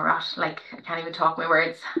 Long a lot. Like I can't even talk my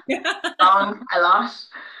words. Wrong a lot.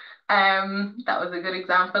 That was a good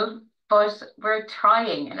example. But we're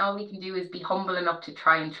trying, and all we can do is be humble enough to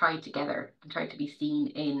try and try together and try to be seen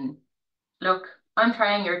in, look, I'm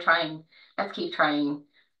trying, you're trying. Let's keep trying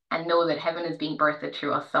and know that heaven is being birthed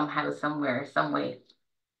through us somehow, somewhere, some way.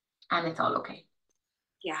 And it's all okay.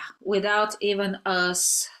 yeah, without even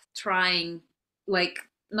us trying, like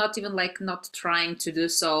not even like not trying to do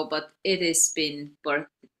so, but it has been birthed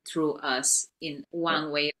through us in Yeah.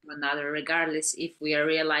 one way or another, regardless if we are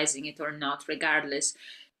realizing it or not, regardless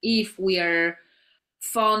if we are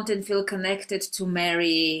fond and feel connected to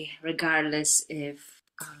Mary, regardless if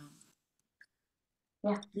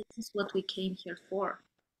Yeah. this is what we came here for.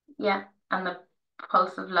 Yeah. And the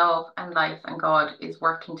pulse of love and life, and God is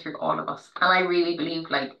working through all of us. And I really believe,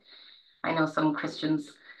 like, I know some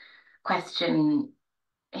Christians question,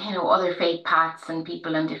 other faith paths and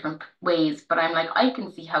people in different ways, but I'm like, I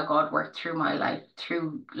can see how God worked through my life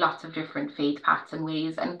through lots of different faith paths and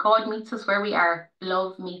ways, and God meets us where we are.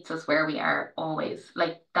 Love meets us where we are always.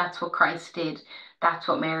 Like, that's what Christ did. That's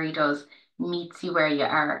what Mary does, meets you where you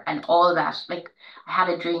are, and all that. Like, I had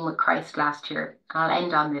a dream with Christ last year, and I'll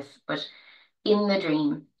end on this, but in the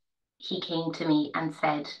dream, he came to me and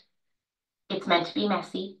said, it's meant to be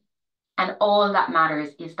messy. And all that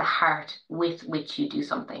matters is the heart with which you do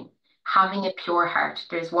something. Having a pure heart.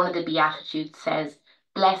 There's one of the Beatitudes says,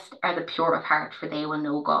 blessed are the pure of heart, for they will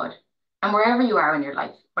know God. And wherever you are in your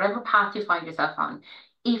life, whatever path you find yourself on,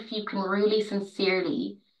 if you can really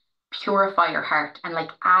sincerely purify your heart and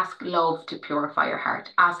like ask love to purify your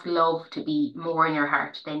heart, ask love to be more in your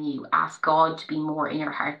heart than you, ask God to be more in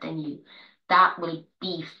your heart than you, that will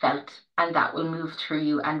be felt and that will move through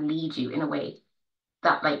you and lead you in a way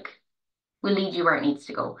that like will lead you where it needs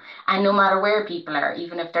to go. And no matter where people are,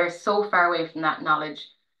 even if they're so far away from that knowledge,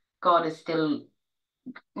 God is still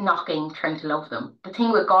knocking, trying to love them. The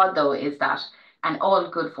thing with God, though, is that, and all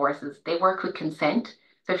good forces, they work with consent.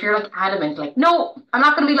 So if you're like adamant, like, no, I'm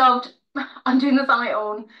not going to be loved, I'm doing this on my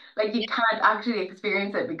own, like, you can't actually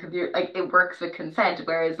experience it because you're like, it works with consent.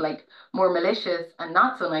 Whereas, like, more malicious and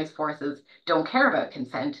not so nice forces don't care about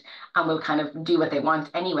consent and will kind of do what they want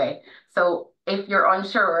anyway. So if you're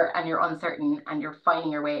unsure and you're uncertain and you're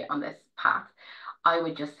finding your way on this path, I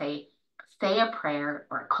would just say a prayer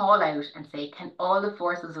or call out and say, can all the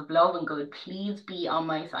forces of love and good please be on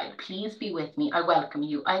my side? Please be with me. I welcome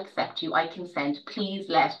you. I accept you. I consent. Please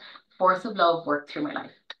let force of love work through my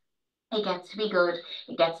life. It gets to be good.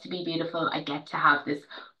 It gets to be beautiful. I get to have this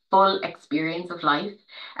full experience of life.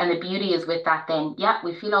 And the beauty is with that, then, yeah,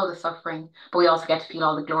 we feel all the suffering, but we also get to feel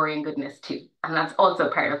all the glory and goodness too. And that's also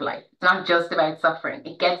part of life. It's not just about suffering.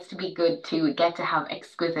 It gets to be good too. We get to have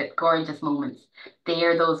exquisite, gorgeous moments. They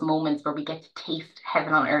are those moments where we get to taste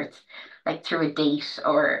heaven on earth, like through a date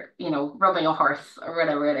or, rubbing a horse or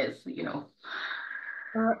whatever it is.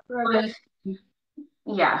 Rubbing. But,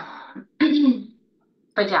 yeah.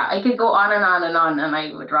 But yeah, I could go on and on and on, and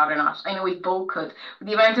I would rather not. I know we both could. With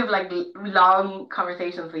the amount of like long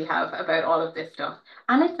conversations we have about all of this stuff,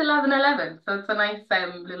 and it's 11:11, so it's a nice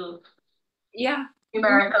little Yeah.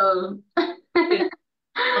 numerical.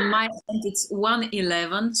 On my end, it's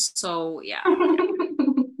 1:11. So yeah,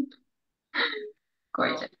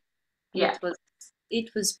 Gorgeous. Yeah.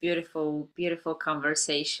 it was beautiful, beautiful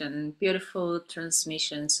conversation, beautiful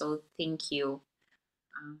transmission. So thank you.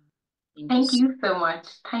 Um, Thank you so much.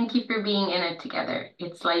 Thank you for being in it together.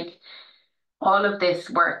 It's like all of this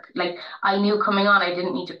work. Like, I knew coming on, I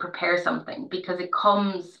didn't need to prepare something because it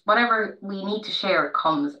comes, whatever we need to share, it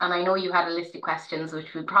comes. And I know you had a list of questions,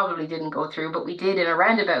 which we probably didn't go through, but we did in a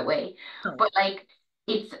roundabout way. Oh. But like,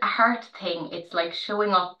 it's a heart thing. It's like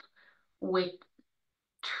showing up with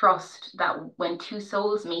trust that when two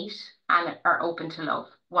souls meet and are open to love,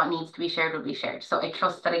 what needs to be shared will be shared. So I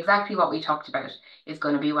trust that exactly what we talked about is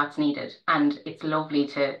going to be what's needed. And it's lovely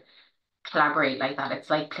to collaborate like that. It's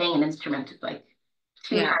like playing an instrument. It's like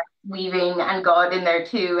two hearts weaving and God in there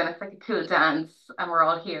too. And it's like a cool dance and we're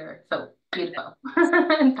all here. So beautiful.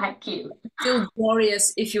 Thank you. Still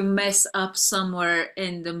glorious if you mess up somewhere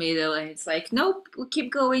in the middle and it's like, nope, we keep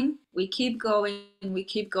going, we keep going, we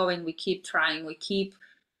keep going, we keep trying, we keep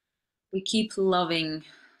loving.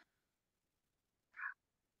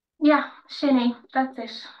 Yeah, Shinny, that's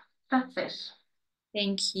it. That's it.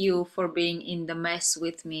 Thank you for being in the mess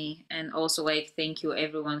with me. And also, like, thank you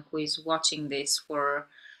everyone who is watching this for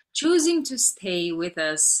choosing to stay with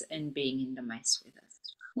us and being in the mess with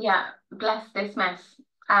us. Yeah, bless this mess.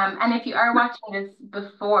 And if you are watching this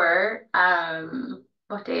before,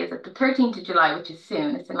 what day is it? The 13th of July, which is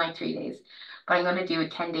soon. It's in like 3 days. But I'm going to do a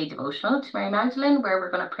 10-day devotional to Mary Magdalen where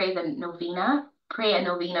we're going to pray the novena, pray a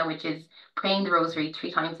novena, which is praying the rosary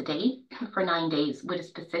 3 times a day for 9 days with a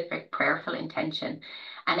specific prayerful intention.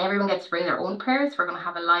 And everyone gets to bring their own prayers. We're going to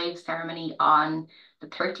have a live ceremony on the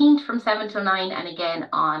 13th from 7 till 9 and again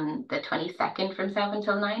on the 22nd from 7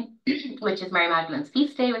 till 9, which is Mary Magdalene's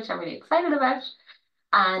feast day, which I'm really excited about.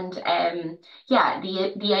 And yeah,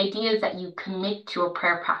 the idea is that you commit to a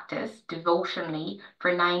prayer practice devotionally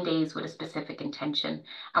for 9 days with a specific intention.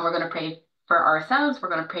 And we're going to pray for ourselves, we're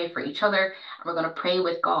going to pray for each other, and we're going to pray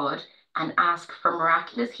with God and ask for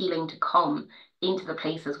miraculous healing to come into the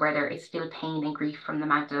places where there is still pain and grief from the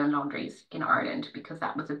Magdalene laundries in Ireland, because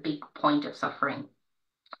that was a big point of suffering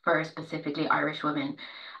for specifically Irish women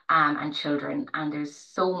and children. And there's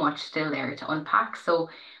so much still there to unpack. So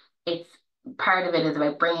it's part of it is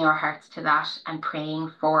about bringing our hearts to that and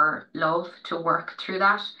praying for love to work through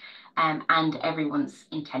that, and everyone's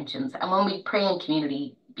intentions. And when we pray in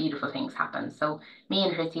community, beautiful things happen. So me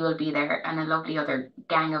and Hrissi will be there, and a lovely other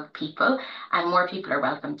gang of people, and more people are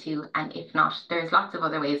welcome too. And if not, there's lots of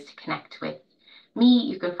other ways to connect with me.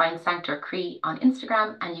 You can find Sanctor Cree on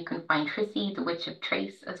Instagram, and you can find Hrissi, the Witch of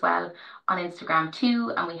Trace, as well on Instagram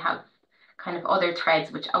too. And we have kind of other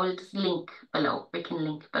threads, which I will just link below. We can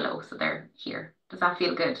link below, so they're here. Does that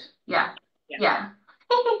feel good? Yeah. Yeah.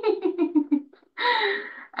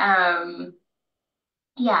 um,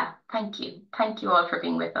 yeah, thank you. Thank you all for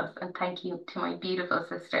being with us. And thank you to my beautiful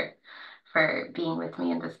sister for being with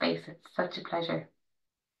me in this space. It's such a pleasure.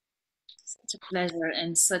 Such a pleasure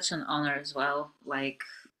and such an honor as well. Like,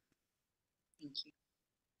 thank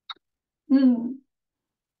you.